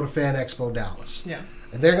money to go to Fan Expo Dallas. Yeah.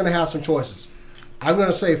 And they're going to have some choices. I'm going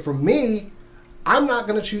to say, for me, I'm not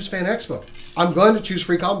going to choose Fan Expo. I'm going to choose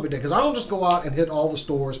Free Comic Book Day because I don't just go out and hit all the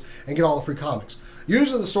stores and get all the free comics.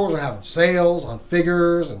 Usually the stores are having sales on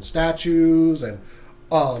figures and statues and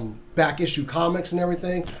back issue comics and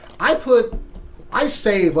everything. I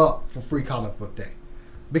save up for Free Comic Book Day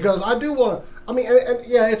because I do want to. I mean, and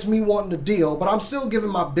yeah, it's me wanting a deal, but I'm still giving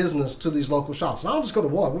my business to these local shops. And I don't just go to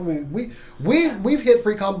one. I mean, we've hit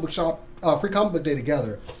Free Comic Book Day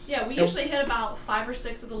together. Yeah, we usually hit about 5 or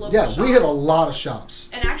 6 of the local Yeah, shops. we hit a lot of shops.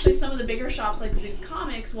 And actually, some of the bigger shops like Zeus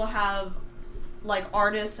Comics will have like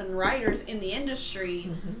artists and writers in the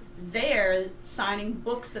industry there signing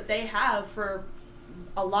books that they have for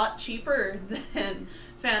a lot cheaper than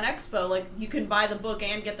Fan Expo. Like, you can buy the book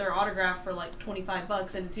and get their autograph for like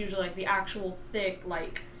 $25, and it's usually like the actual thick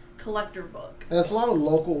like collector book. And it's a lot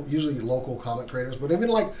of usually local comic creators, but even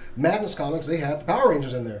like Madness Comics, they had the Power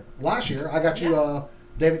Rangers in there. Last year, I got you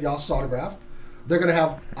David Yoss's autograph. They're going to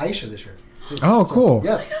have Aisha this year. Too. Oh, cool.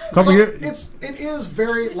 Yes. It is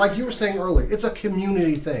very, like you were saying earlier, it's a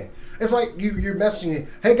community thing. It's like you're messaging me,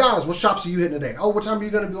 hey guys, what shops are you hitting today? Oh, what time are you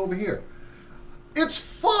going to be over here? It's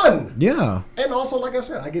fun. Yeah. And also, like I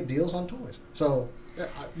said, I get deals on toys. So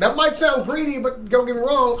that might sound greedy, but don't get me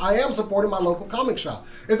wrong, I am supporting my local comic shop.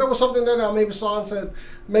 If there was something there that I maybe saw and said,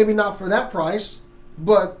 maybe not for that price,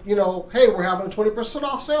 but, hey, we're having a 20%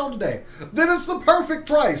 off sale today, then it's the perfect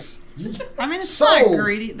price. I mean, it's Sold. not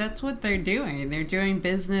greedy. That's what they're doing. They're doing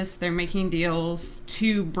business. They're making deals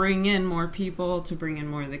to bring in more people, to bring in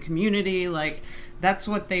more of the community. Like, that's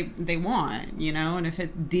what they want, And if a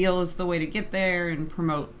deal is the way to get there and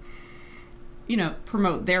promote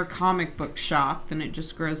their comic book shop, then it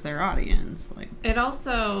just grows their audience. Like, it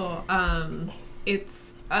also,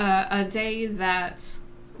 it's a day that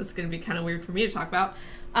it's going to be kind of weird for me to talk about.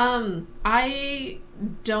 I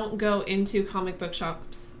don't go into comic book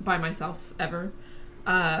shops by myself ever.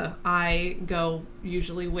 I go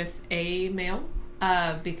usually with a male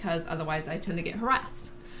because otherwise I tend to get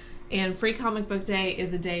harassed. And Free Comic Book Day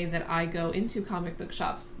is a day that I go into comic book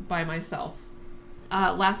shops by myself.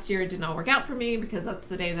 Last year it did not work out for me because that's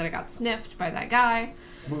the day that I got sniffed by that guy.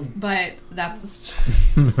 But that's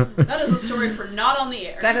That is a story for not on the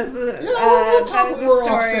air. that is a we'll talk that is when we're a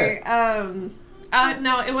story.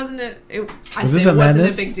 No, it wasn't a. Was this it at wasn't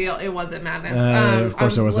Madness? a big deal. It wasn't Madness. Of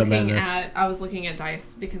course it was at Madness. I was looking at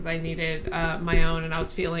dice because I needed my own, and I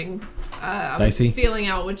was feeling. Dicey? Feeling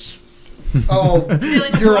out which. Oh,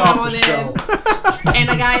 Feeling you're what I off the show. And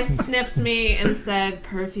a guy sniffed me and said,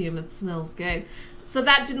 "Perfume, it smells good." So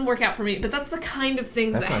that didn't work out for me, but that's the kind of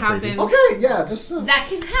things That's that not creepy. happen. Okay, yeah, just... That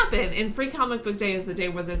can happen, and Free Comic Book Day is a day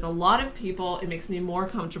where there's a lot of people. It makes me more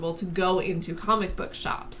comfortable to go into comic book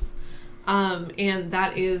shops, and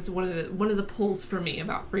that is one of the pulls for me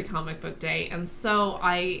about Free Comic Book Day. And so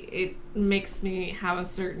it makes me have a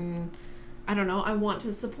certain, I don't know, I want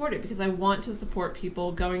to support it because I want to support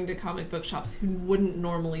people going to comic book shops who wouldn't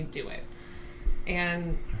normally do it,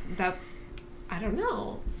 and that's, I don't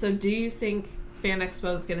know. So do you think Fan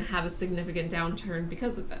Expo is going to have a significant downturn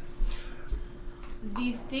because of this?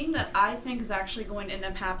 The thing that I think is actually going to end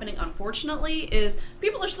up happening, unfortunately, is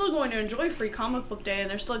people are still going to enjoy Free Comic Book Day and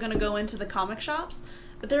they're still going to go into the comic shops,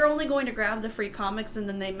 but they're only going to grab the free comics and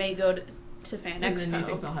then they may go to Fan And Expo. then you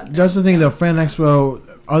think they'll have That's the thing, though. Fan Expo,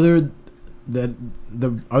 other than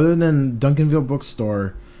Duncanville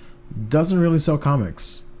Bookstore, doesn't really sell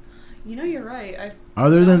comics. You're right.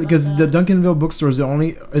 Other than because the Duncanville Bookstore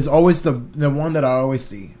is always the one that I always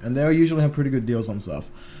see, and they usually have pretty good deals on stuff.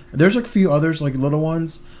 There's a few others like little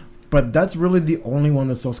ones, but that's really the only one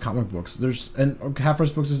that sells comic books. And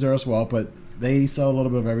Half-Price Books is there as well, but they sell a little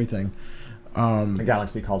bit of everything. The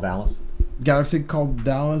Galaxy Called Dallas. Galaxy Called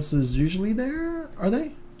Dallas is usually there. Are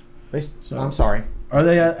they? I'm sorry. Are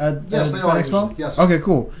they at Yes, they Fan are Expo? usually, yes. Okay,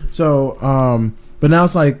 cool. So, but now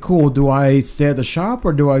it's like, cool, do I stay at the shop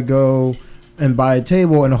or do I go and buy a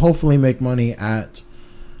table and hopefully make money at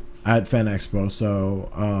Fan Expo?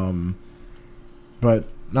 So, but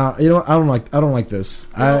Nah, you know what? I don't like this.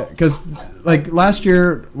 Because like last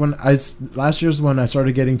year's when I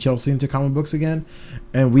started getting Chelsea into comic books again,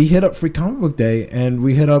 and we hit up Free Comic Book Day, and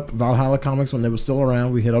we hit up Valhalla Comics when they were still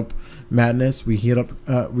around. We hit up Madness. We hit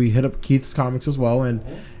up Keith's Comics as well, and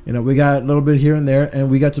you know we got a little bit here and there, and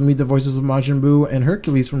we got to meet the voices of Majin Buu and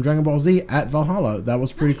Hercules from Dragon Ball Z at Valhalla. That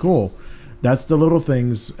was pretty cool. That's the little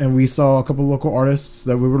things, and we saw a couple local artists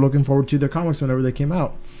that we were looking forward to their comics whenever they came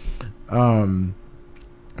out.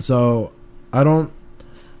 So I don't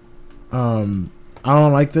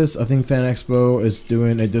like this. I think Fan Expo is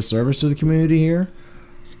doing a disservice to the community here.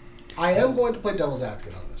 I am going to play devil's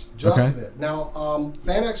advocate on this just a bit. Now,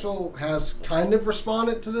 Fan Expo has kind of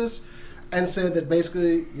responded to this and said that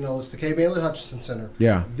basically, you know, it's the Kay Bailey Hutchinson Center.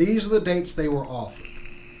 Yeah. These are the dates they were offered.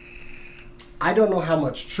 I don't know how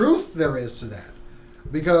much truth there is to that,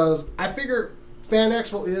 because I figure Fan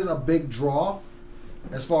Expo is a big draw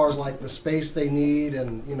as far as like the space they need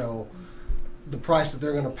and, you know, the price that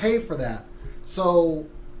they're going to pay for that. So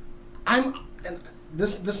and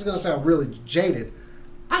this is going to sound really jaded,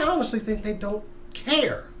 I honestly think they don't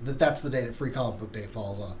care that that's the day that Free Comic Book Day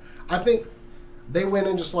falls on. I think they went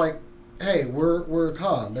in just like, hey, we're a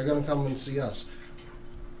con. They're going to come and see us.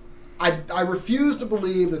 I refuse to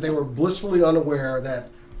believe that they were blissfully unaware that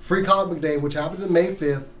Free Comic Book Day, which happens in May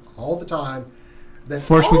 5th all the time, that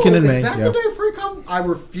first weekend in May. Is that the day Free Comic? I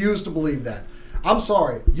refuse to believe that. I'm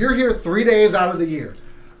sorry. You're here 3 days out of the year.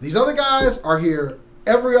 These other guys are here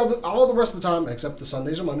all the rest of the time, except the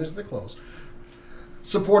Sundays or Mondays that they close,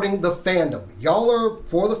 supporting the fandom. Y'all are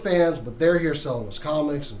for the fans, but they're here selling us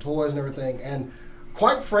comics and toys and everything. And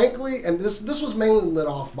quite frankly, and this was mainly lit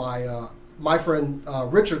off by my friend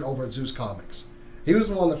Richard over at Zeus Comics. He was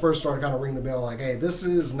the one that first started kind of ringing the bell like, hey, this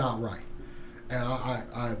is not right.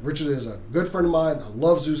 And Richard is a good friend of mine. I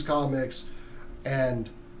love Zeus Comics. And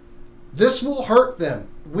this will hurt them.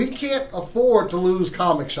 We can't afford to lose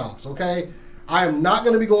comic shops, okay? I am not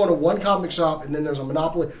going to be going to one comic shop and then there's a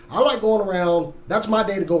monopoly. I like going around. That's my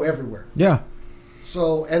day to go everywhere. Yeah.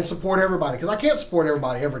 So, and support everybody. Because I can't support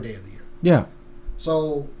everybody every day of the year. Yeah.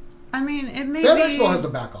 So, I mean, it may Fan be... Expo has to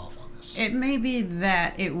back off on this. It may be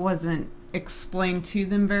that it wasn't explained to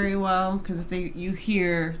them very well, because if you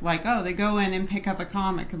hear like, oh, they go in and pick up a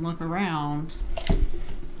comic and look around,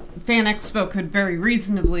 Fan Expo could very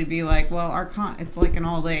reasonably be like, well, it's like an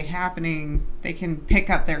all day happening, they can pick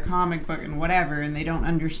up their comic book and whatever, and they don't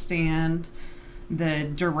understand the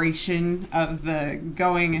duration of the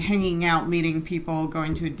going and hanging out, meeting people,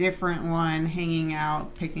 going to a different one, hanging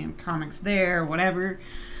out, picking up comics there, whatever.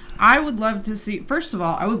 I would love to see, first of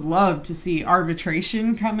all, I would love to see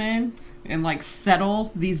arbitration come in and like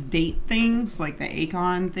settle these date things, like the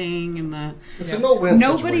Akon thing and the... It's a no-win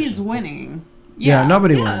Nobody's situation. winning. Yeah,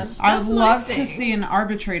 nobody wins. I would That's my love to thing. see an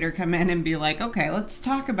arbitrator come in and be like, okay, let's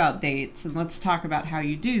talk about dates and let's talk about how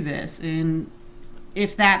you do this. And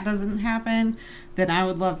if that doesn't happen, then I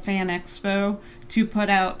would love Fan Expo to put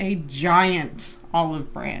out a giant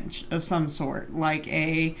olive branch of some sort. Like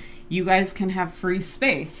you guys can have free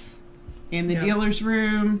space in the dealer's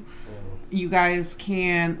room. You guys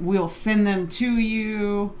we'll send them to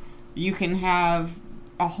you. You can have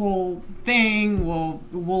a whole thing.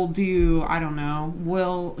 We'll do, I don't know,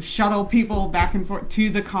 we'll shuttle people back and forth to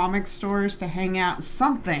the comic stores to hang out,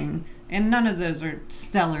 something. And none of those are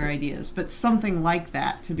stellar ideas, but something like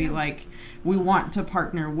that to be like, we want to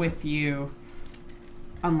partner with you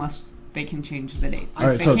unless they can change the dates. All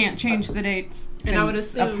right, If so- they can't change the dates, And then I would it's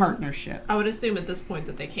assume- a partnership. I would assume at this point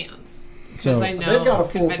that they can't. So- Because I know They've got a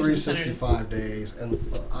full convention centers- 365 days, and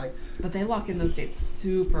But they lock in those dates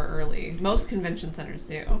super early. Most convention centers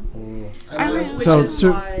do. I mean, Which So, is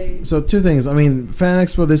to- why So two things. I mean, Fan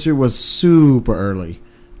Expo this year was super early.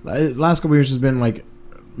 Last couple years has been like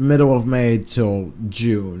middle of May till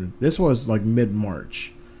June. This was like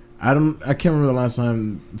mid-March. I can't remember the last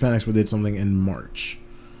time Fan Expo did something in March.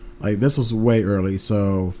 Like this was way early,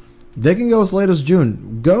 so they can go as late as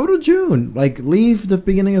June. Go to June. Like leave the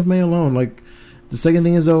beginning of May alone. Like the second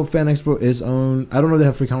thing is though, Fan Expo is owned. I don't know if they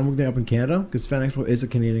have Free Comic Book Day up in Canada because Fan Expo is a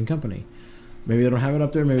Canadian company. Maybe they don't have it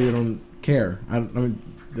up there. Maybe they don't care. I mean,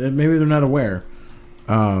 maybe they're not aware.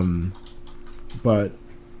 But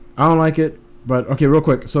I don't like it. But okay, real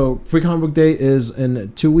quick. So Free Comic Book Day is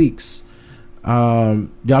in 2 weeks. Do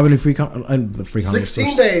you have any free comic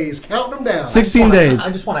 16 days, count them down. 16 days.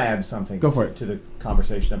 I just want to add something. Go for it. To the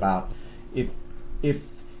conversation about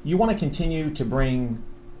if you want to continue to bring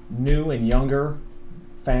new and younger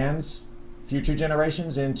fans, future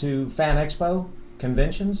generations into Fan Expo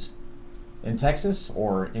conventions in Texas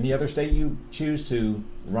or any other state you choose to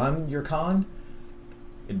run your con,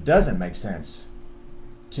 it doesn't make sense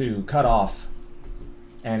to cut off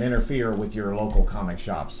and interfere with your local comic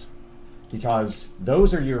shops, because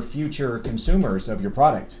those are your future consumers of your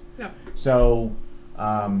product. Yep. So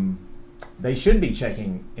they should be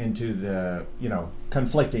checking into the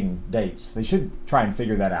conflicting dates. They should try and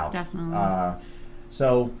figure that out. Definitely.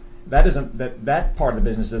 So that part of the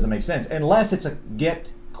business doesn't make sense unless it's a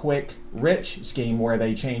get quick rich scheme where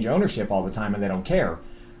they change ownership all the time and they don't care.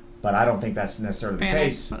 But I don't think that's necessarily the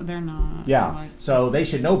case. They're not. Yeah. So they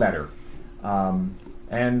should know better.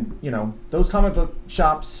 And those comic book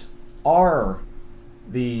shops are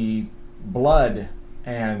the blood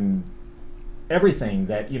and everything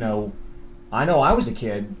that I know I was a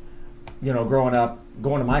kid, growing up,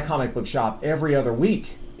 going to my comic book shop every other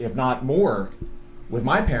week, if not more, with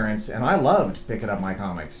my parents, and I loved picking up my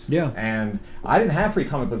comics. Yeah. And I didn't have free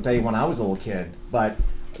comic book day when I was a little kid, but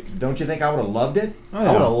don't you think I would have loved it? Oh, yeah.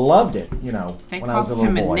 I would have loved it, They when I was a cost little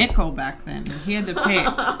him boy. a nickel back then. He had to pay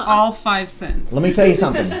all 5 cents. Let me tell you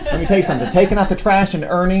something. Taking out the trash and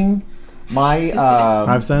earning my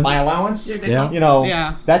 5 cents? my allowance, Your Yeah. nickel.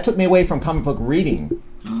 Yeah. that took me away from comic book reading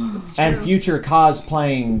It's and true. future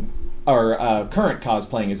cosplaying or current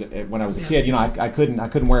cosplaying. When I was a kid, I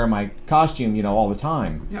couldn't wear my costume, all the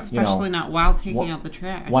time. Yeah. Especially not while taking wh- out the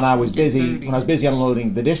trash. When I was Get busy, dirty.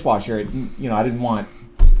 unloading the dishwasher, I didn't want,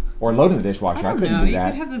 or loading the dishwasher. I couldn't do You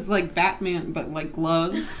that. could have this like Batman, but like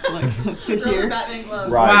gloves, like up to Throw here, Batman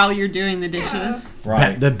gloves. Right. while you're doing the dishes.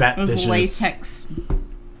 Right. The bat Those dishes. latex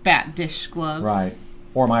bat dish gloves. Right.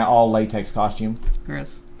 Or my all latex costume.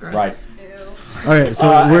 Gross. Gross. Right. Ew. Okay,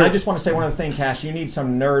 so And we're I just want to say one other thing, Cash. You need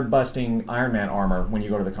some nerd-busting Iron Man armor when you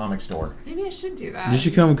go to the comic store. Maybe I should do that. you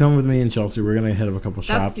should come with me in Chelsea. We're gonna hit up a couple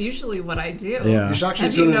shops. That's usually what I do. Yeah. You should actually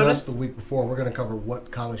Have you tune in to us noticed- the week before. We're going to cover what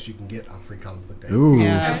comics you can get on Free Comic Book Day. Ooh.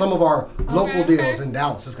 Yeah. And some of our local okay. deals in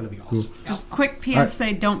Dallas is going to be awesome. Just quick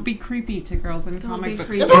PSA: don't be creepy to girls in Don't comic be book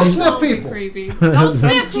creepy. Yeah, don't stores. sniff be people. creepy. Don't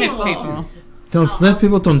sniff Sniff people. people. Don't sniff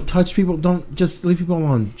people. Don't touch people. Don't just leave people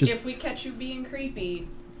alone. Just If we catch you being creepy,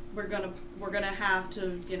 we're gonna have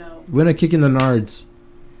to, we're gonna kick in the nards.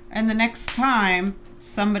 And the next time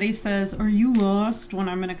somebody says, "Are you lost?" when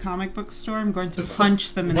I'm in a comic book store, I'm going to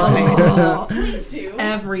punch them in the face. Oh, please do.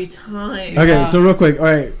 every time. Okay, so real quick. All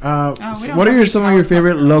right. we So don't what are have some of any your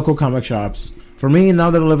favorite Powerpuff local Girls. comic shops? For me, now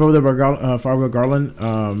that I live over there by Fargo Garland,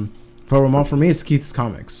 Fargo Mall, for me, it's Keith's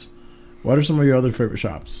Comics. What are some of your other favorite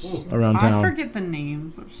shops around I town? forget the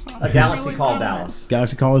names of shops. A Galaxy Really called bad at it. Dallas.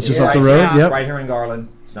 Galaxy College just Yeah, up the I- road. yeah. Yep. Right here in Garland.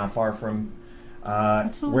 It's not far from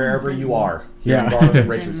What's the one wherever in you Denton? are. Here Yeah. in Garland and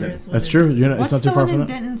There Richardson. is one That's in- true. It's What's not the too far one from in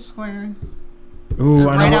that. Denton Square? Ooh,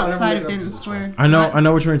 Right I know. outside of Never made it up Denton to this Square. I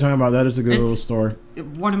know what you're talking about. That is a good little It's- store.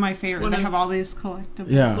 One of my favorite. one They of- have all these collectibles.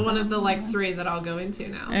 Yeah. It's one of the like 3 that I'll go into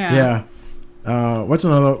now. Yeah. Yeah. What's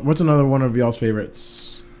another one of y'all's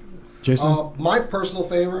favorites? Jason? My personal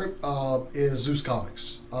favorite is Zeus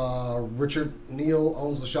Comics. Richard Neal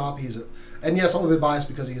owns the shop. And yes, I'm a bit biased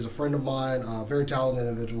because he is a friend of mine, a very talented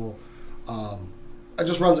individual. It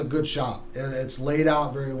just runs a good shop. It's laid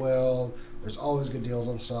out very well. There's always good deals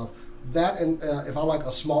on stuff. That and if I like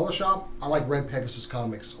a smaller shop, I like Red Pegasus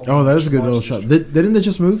Comics. Oh, that is a good little shop. Didn't they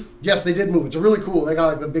just move? Yes, they did move. It's really cool. They got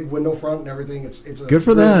like the big window front and everything. It's a Good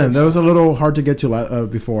for really them. good That was a shop. little hard to get to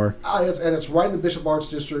before. It's right in the Bishop Arts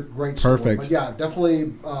District. Great store. Perfect. But yeah,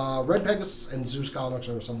 definitely Red Pegasus and Zeus Comics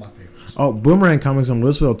are some of my favorites. Oh, Boomerang Comics in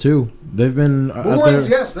Louisville too. They've been out there. Boomerangs,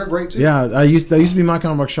 yes, they're great too. Yeah, that used to be my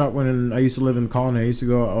comic book shop when I used to live in Colony. I used to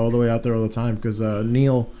go all the way out there all the time because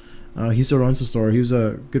Neil, he still runs the store. He was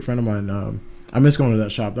a good friend of mine. I miss going to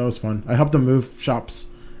that shop. That was fun. I helped them move shops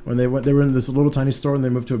when they went. They were in this little tiny store and they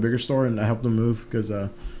moved to a bigger store, and I helped them move because that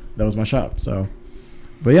was my shop. So,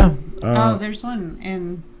 but yeah. There's one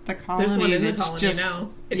in the colony. There's one in the that's colony just, now.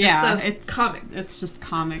 It yeah, just says it's comics. It's just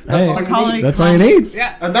comics. That's all the you colony. need. That's all you need.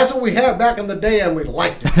 Yeah. And that's what we had back in the day, and we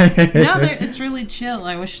liked it. No, it's really chill.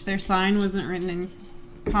 I wish their sign wasn't written in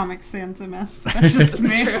Comic Sans MS, but that's just That's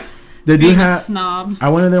me. true. They do Being a have. snob. I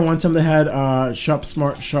went in there one time. They had Shop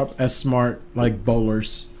S Smart like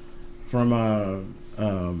bowlers from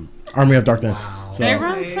Army of Darkness. Wow. So, They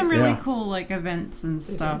run some really Yeah. cool like events and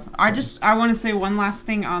stuff. I want to say one last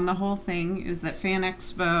thing on the whole thing is that Fan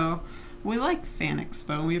Expo. We like Fan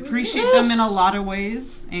Expo. We appreciate them in a lot of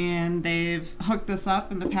ways, and they've hooked us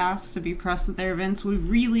up in the past to be press at their events. We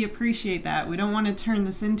really appreciate that. We don't want to turn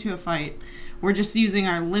this into a fight. We're just using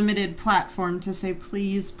our limited platform to say,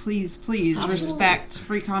 please, please, please respect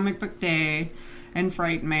Free Comic Book Day and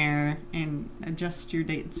Frightmare and adjust your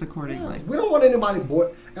dates accordingly. We don't want anybody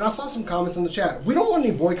and I saw some comments in the chat. We don't want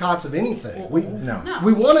any boycotts of anything. No.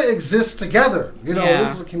 We want to exist together. Yeah.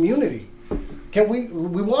 This is a community. Can we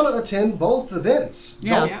want to attend both events?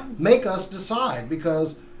 Yeah. Don't Yeah. make us decide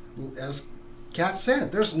because as Kat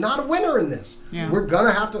said, there's not a winner in this. Yeah. We're going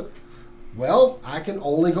to have to... Well, I can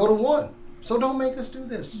only go to one. So don't make us do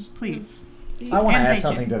this. Please. I want to And add thank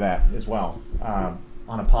something you. to that as well,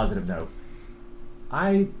 on a positive note.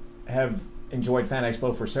 I have enjoyed Fan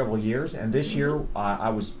Expo for several years, and this year I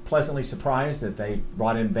was pleasantly surprised that they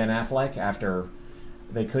brought in Ben Affleck after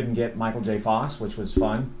they couldn't get Michael J. Fox, which was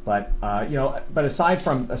fun. But but aside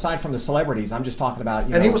from the celebrities, I'm just talking about.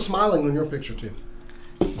 And he was smiling on your picture, too.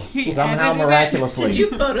 He Somehow edited it. miraculously. Did you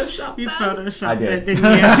Photoshop You that? photoshopped I did. it, didn't you?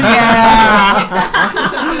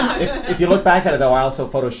 Yeah. If you look back at it, though, I also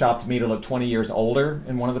photoshopped me to look 20 years older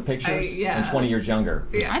in one of the pictures yeah. and 20 years younger.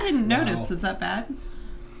 Yeah. I didn't notice. Wow. Is that bad?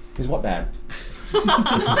 Is what bad?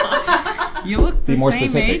 You look the Be more same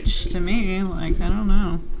specific. age to me. Like, I don't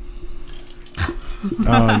know.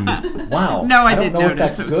 Wow. No, I don't did know if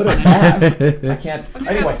notice that's it was good or bad. I can't.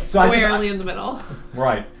 Anyway, so I Squarely just in the middle.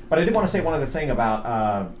 right. But I did want to say one other thing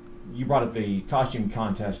about you brought up the costume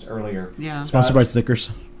contest earlier. Yeah. Sponsored by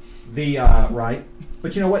stickers. The right,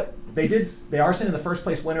 but you know what they did? They are sending the first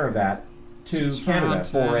place winner of that to Canada Toronto.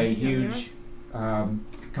 for a Yeah, huge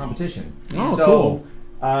competition. Oh, so,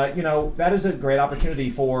 cool. that is a great opportunity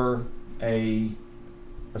for a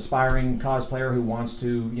aspiring cosplayer who wants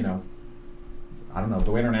to, I don't know,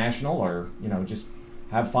 go international or just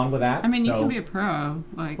have fun with that. I mean, you So- can be a pro,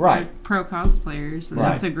 like Right. they're pro cosplayers, and Right.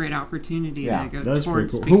 that's a great opportunity Yeah. to go That's pretty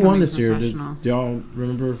towards cool. Who won becoming this year? Do professional. y'all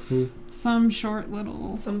remember who? Some short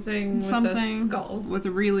little Something with a something skull. with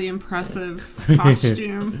a really impressive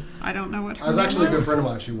costume. I don't know what her I was name actually a good friend of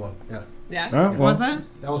mine. She won. Yeah. Yeah. Oh, well, Was it?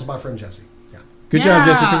 That was my friend Jessie. Yeah. Good job,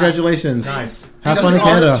 Jesse. Yeah. Congratulations. Nice. Have Jessie fun in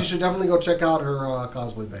Arnott, Canada. you should definitely go check out her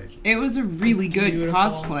cosplay page. It was a really good Beautiful.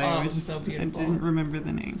 cosplay. I Oh, was so just, I beautiful. didn't remember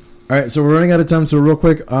the name. All right, so we're running out of time. So real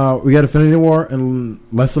quick, we got Infinity War in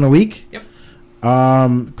less than a week. Yep.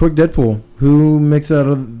 Quick Deadpool. Who makes it out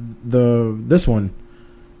of this one?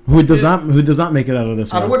 Who does not make it out of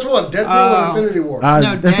this Out of one? which one? Deadpool Oh. or Infinity War?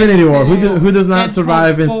 No, Infinity War. Who does not Deadpool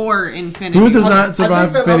survive? for Infinity Who does War. not survive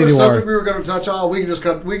I think that Infinity other subject War? we were going to touch on, we can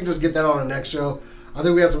just get that on the next show. I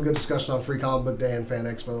think we had some good discussion on Free Comic Book Day and Fan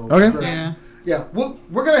Expo. Okay. Yeah. Yeah,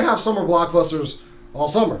 we're going to have summer blockbusters all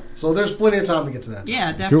summer, so there's plenty of time to get to that.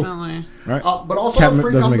 Yeah, definitely. All right. But also Cat on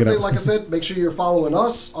Free doesn't Comic make Book it Day, up. like I said, make sure you're following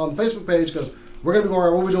us on the Facebook page because we're going to be going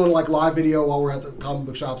around. We'll be doing like live video while we're at the comic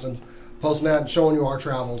book shops and posting that and showing you our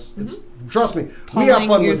travels. It's trust me, we have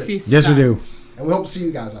fun with it, Yes, we do. stunts. and we hope to see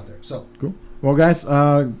you guys out there. So. Cool. Well, guys,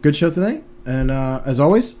 good show today, and as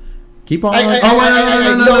always, keep on. Hey, hey, Oh,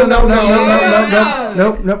 hey, wait, hey,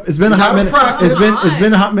 no. It's been a hot minute. practice. It's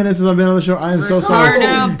been a hot minute since I've been on the show. I am so sorry.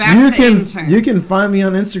 Ricardo, back You to can intern. find me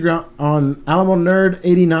on Instagram on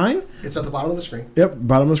AlamoNerd89. It's at the bottom of the screen. Yep,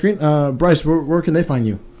 bottom of the screen. Bryce, where can they find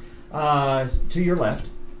you? To your left.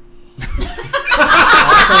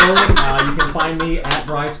 Also, you can find me at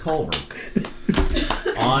Bryce Culver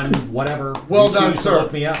on whatever. Well you done, choose sir. To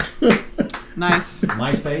look me up, Nice.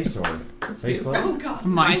 MySpace or Facebook. Oh god.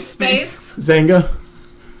 MySpace. Zanga.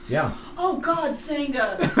 Yeah. Oh god,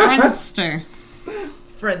 Senga. Friendster.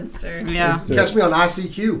 Friendster. Yeah. Catch me on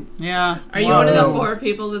ICQ. Yeah. Are you one of the Whoa. 4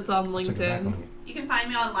 people that's on Took it back on LinkedIn? you. You can find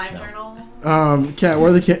me on LiveJournal.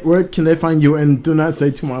 Kat, where can they find you? And do not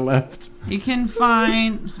say to my left. You can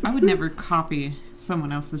find. I would never copy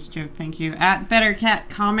someone else's joke. Thank you. At Better Cat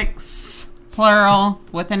Comics, plural,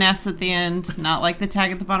 with an S at the end, not like the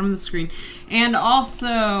tag at the bottom of the screen. And also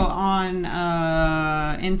on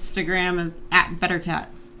Instagram is at Better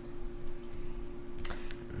Cat.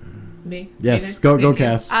 Me. Yes, Phoenix. go Thank you.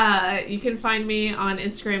 Cass. You can find me on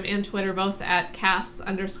Instagram and Twitter both at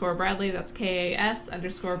Cass_Bradley. That's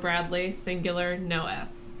KAS_Bradley, singular, no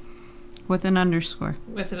S. With an underscore.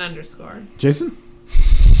 With an underscore. Jason.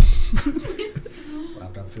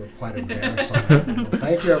 I feel quite embarrassed on that. Well,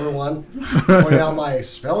 thank you, everyone. Pointing out my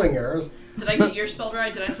spelling errors. Did I get yours spelled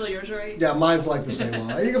right? Did I spell yours right? Yeah, mine's like the same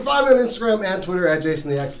one. You can find me on Instagram and Twitter at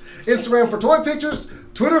JasonTheX. Instagram for toy pictures,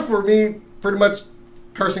 Twitter for me pretty much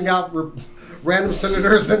cursing out random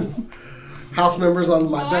senators and House members on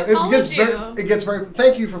my. I followed you. It gets very.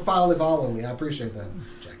 Thank you for finally following me. I appreciate that,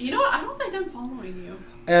 Jackie. You know what? I don't think I'm following you.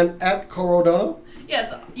 And at Corodono.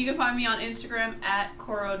 Yes, you can find me on Instagram at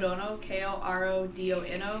Corodono,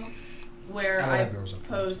 KORODONO, where I don't I have yours up.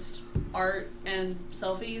 post art and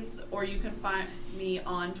selfies, or you can find me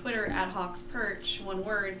on Twitter at Hawks Perch, one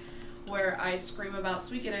word, where I scream about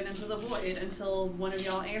Suikoden into the void until one of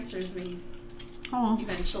y'all answers me Oh.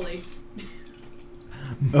 eventually.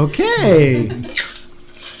 Okay. And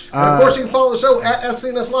of course, you can follow the show at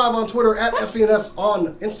SCNS Live on Twitter, at SCNS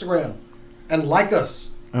on Instagram, and like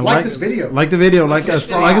us. And Like this video. Like the video. Like us.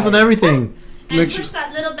 Subscribe. Like us on everything. And Make push sure-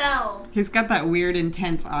 that little bell. He's got that weird,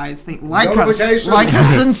 intense eyes thing. Like us,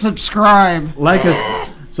 Notifications. and subscribe. Like us.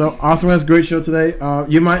 So Awesome has a great show today.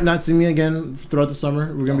 You might not see me again throughout the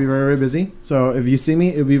summer. We're gonna be very, very busy. So if you see me,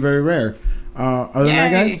 it'll be very rare. Other than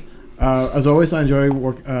that, Yay. guys, as always, I enjoy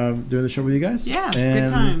doing the show with you guys. Yeah, And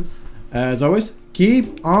good times. As always,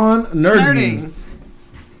 keep on nerding. Nerding.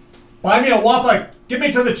 Buy me a Whopper. Get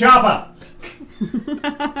me to the chopper.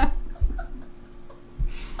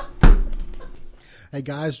 Hey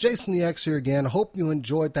guys, Jason the X here again. Hope you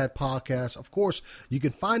enjoyed that podcast. Of course, you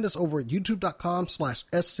can find us over at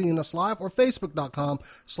youtube.com/SCNSlive or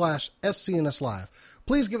facebook.com/SCNSlive.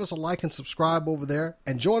 Please give us a like and subscribe over there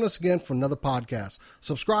and join us again for another podcast.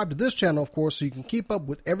 Subscribe to this channel, of course, so you can keep up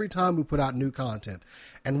with every time we put out new content.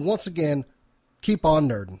 And once again, keep on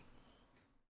nerding.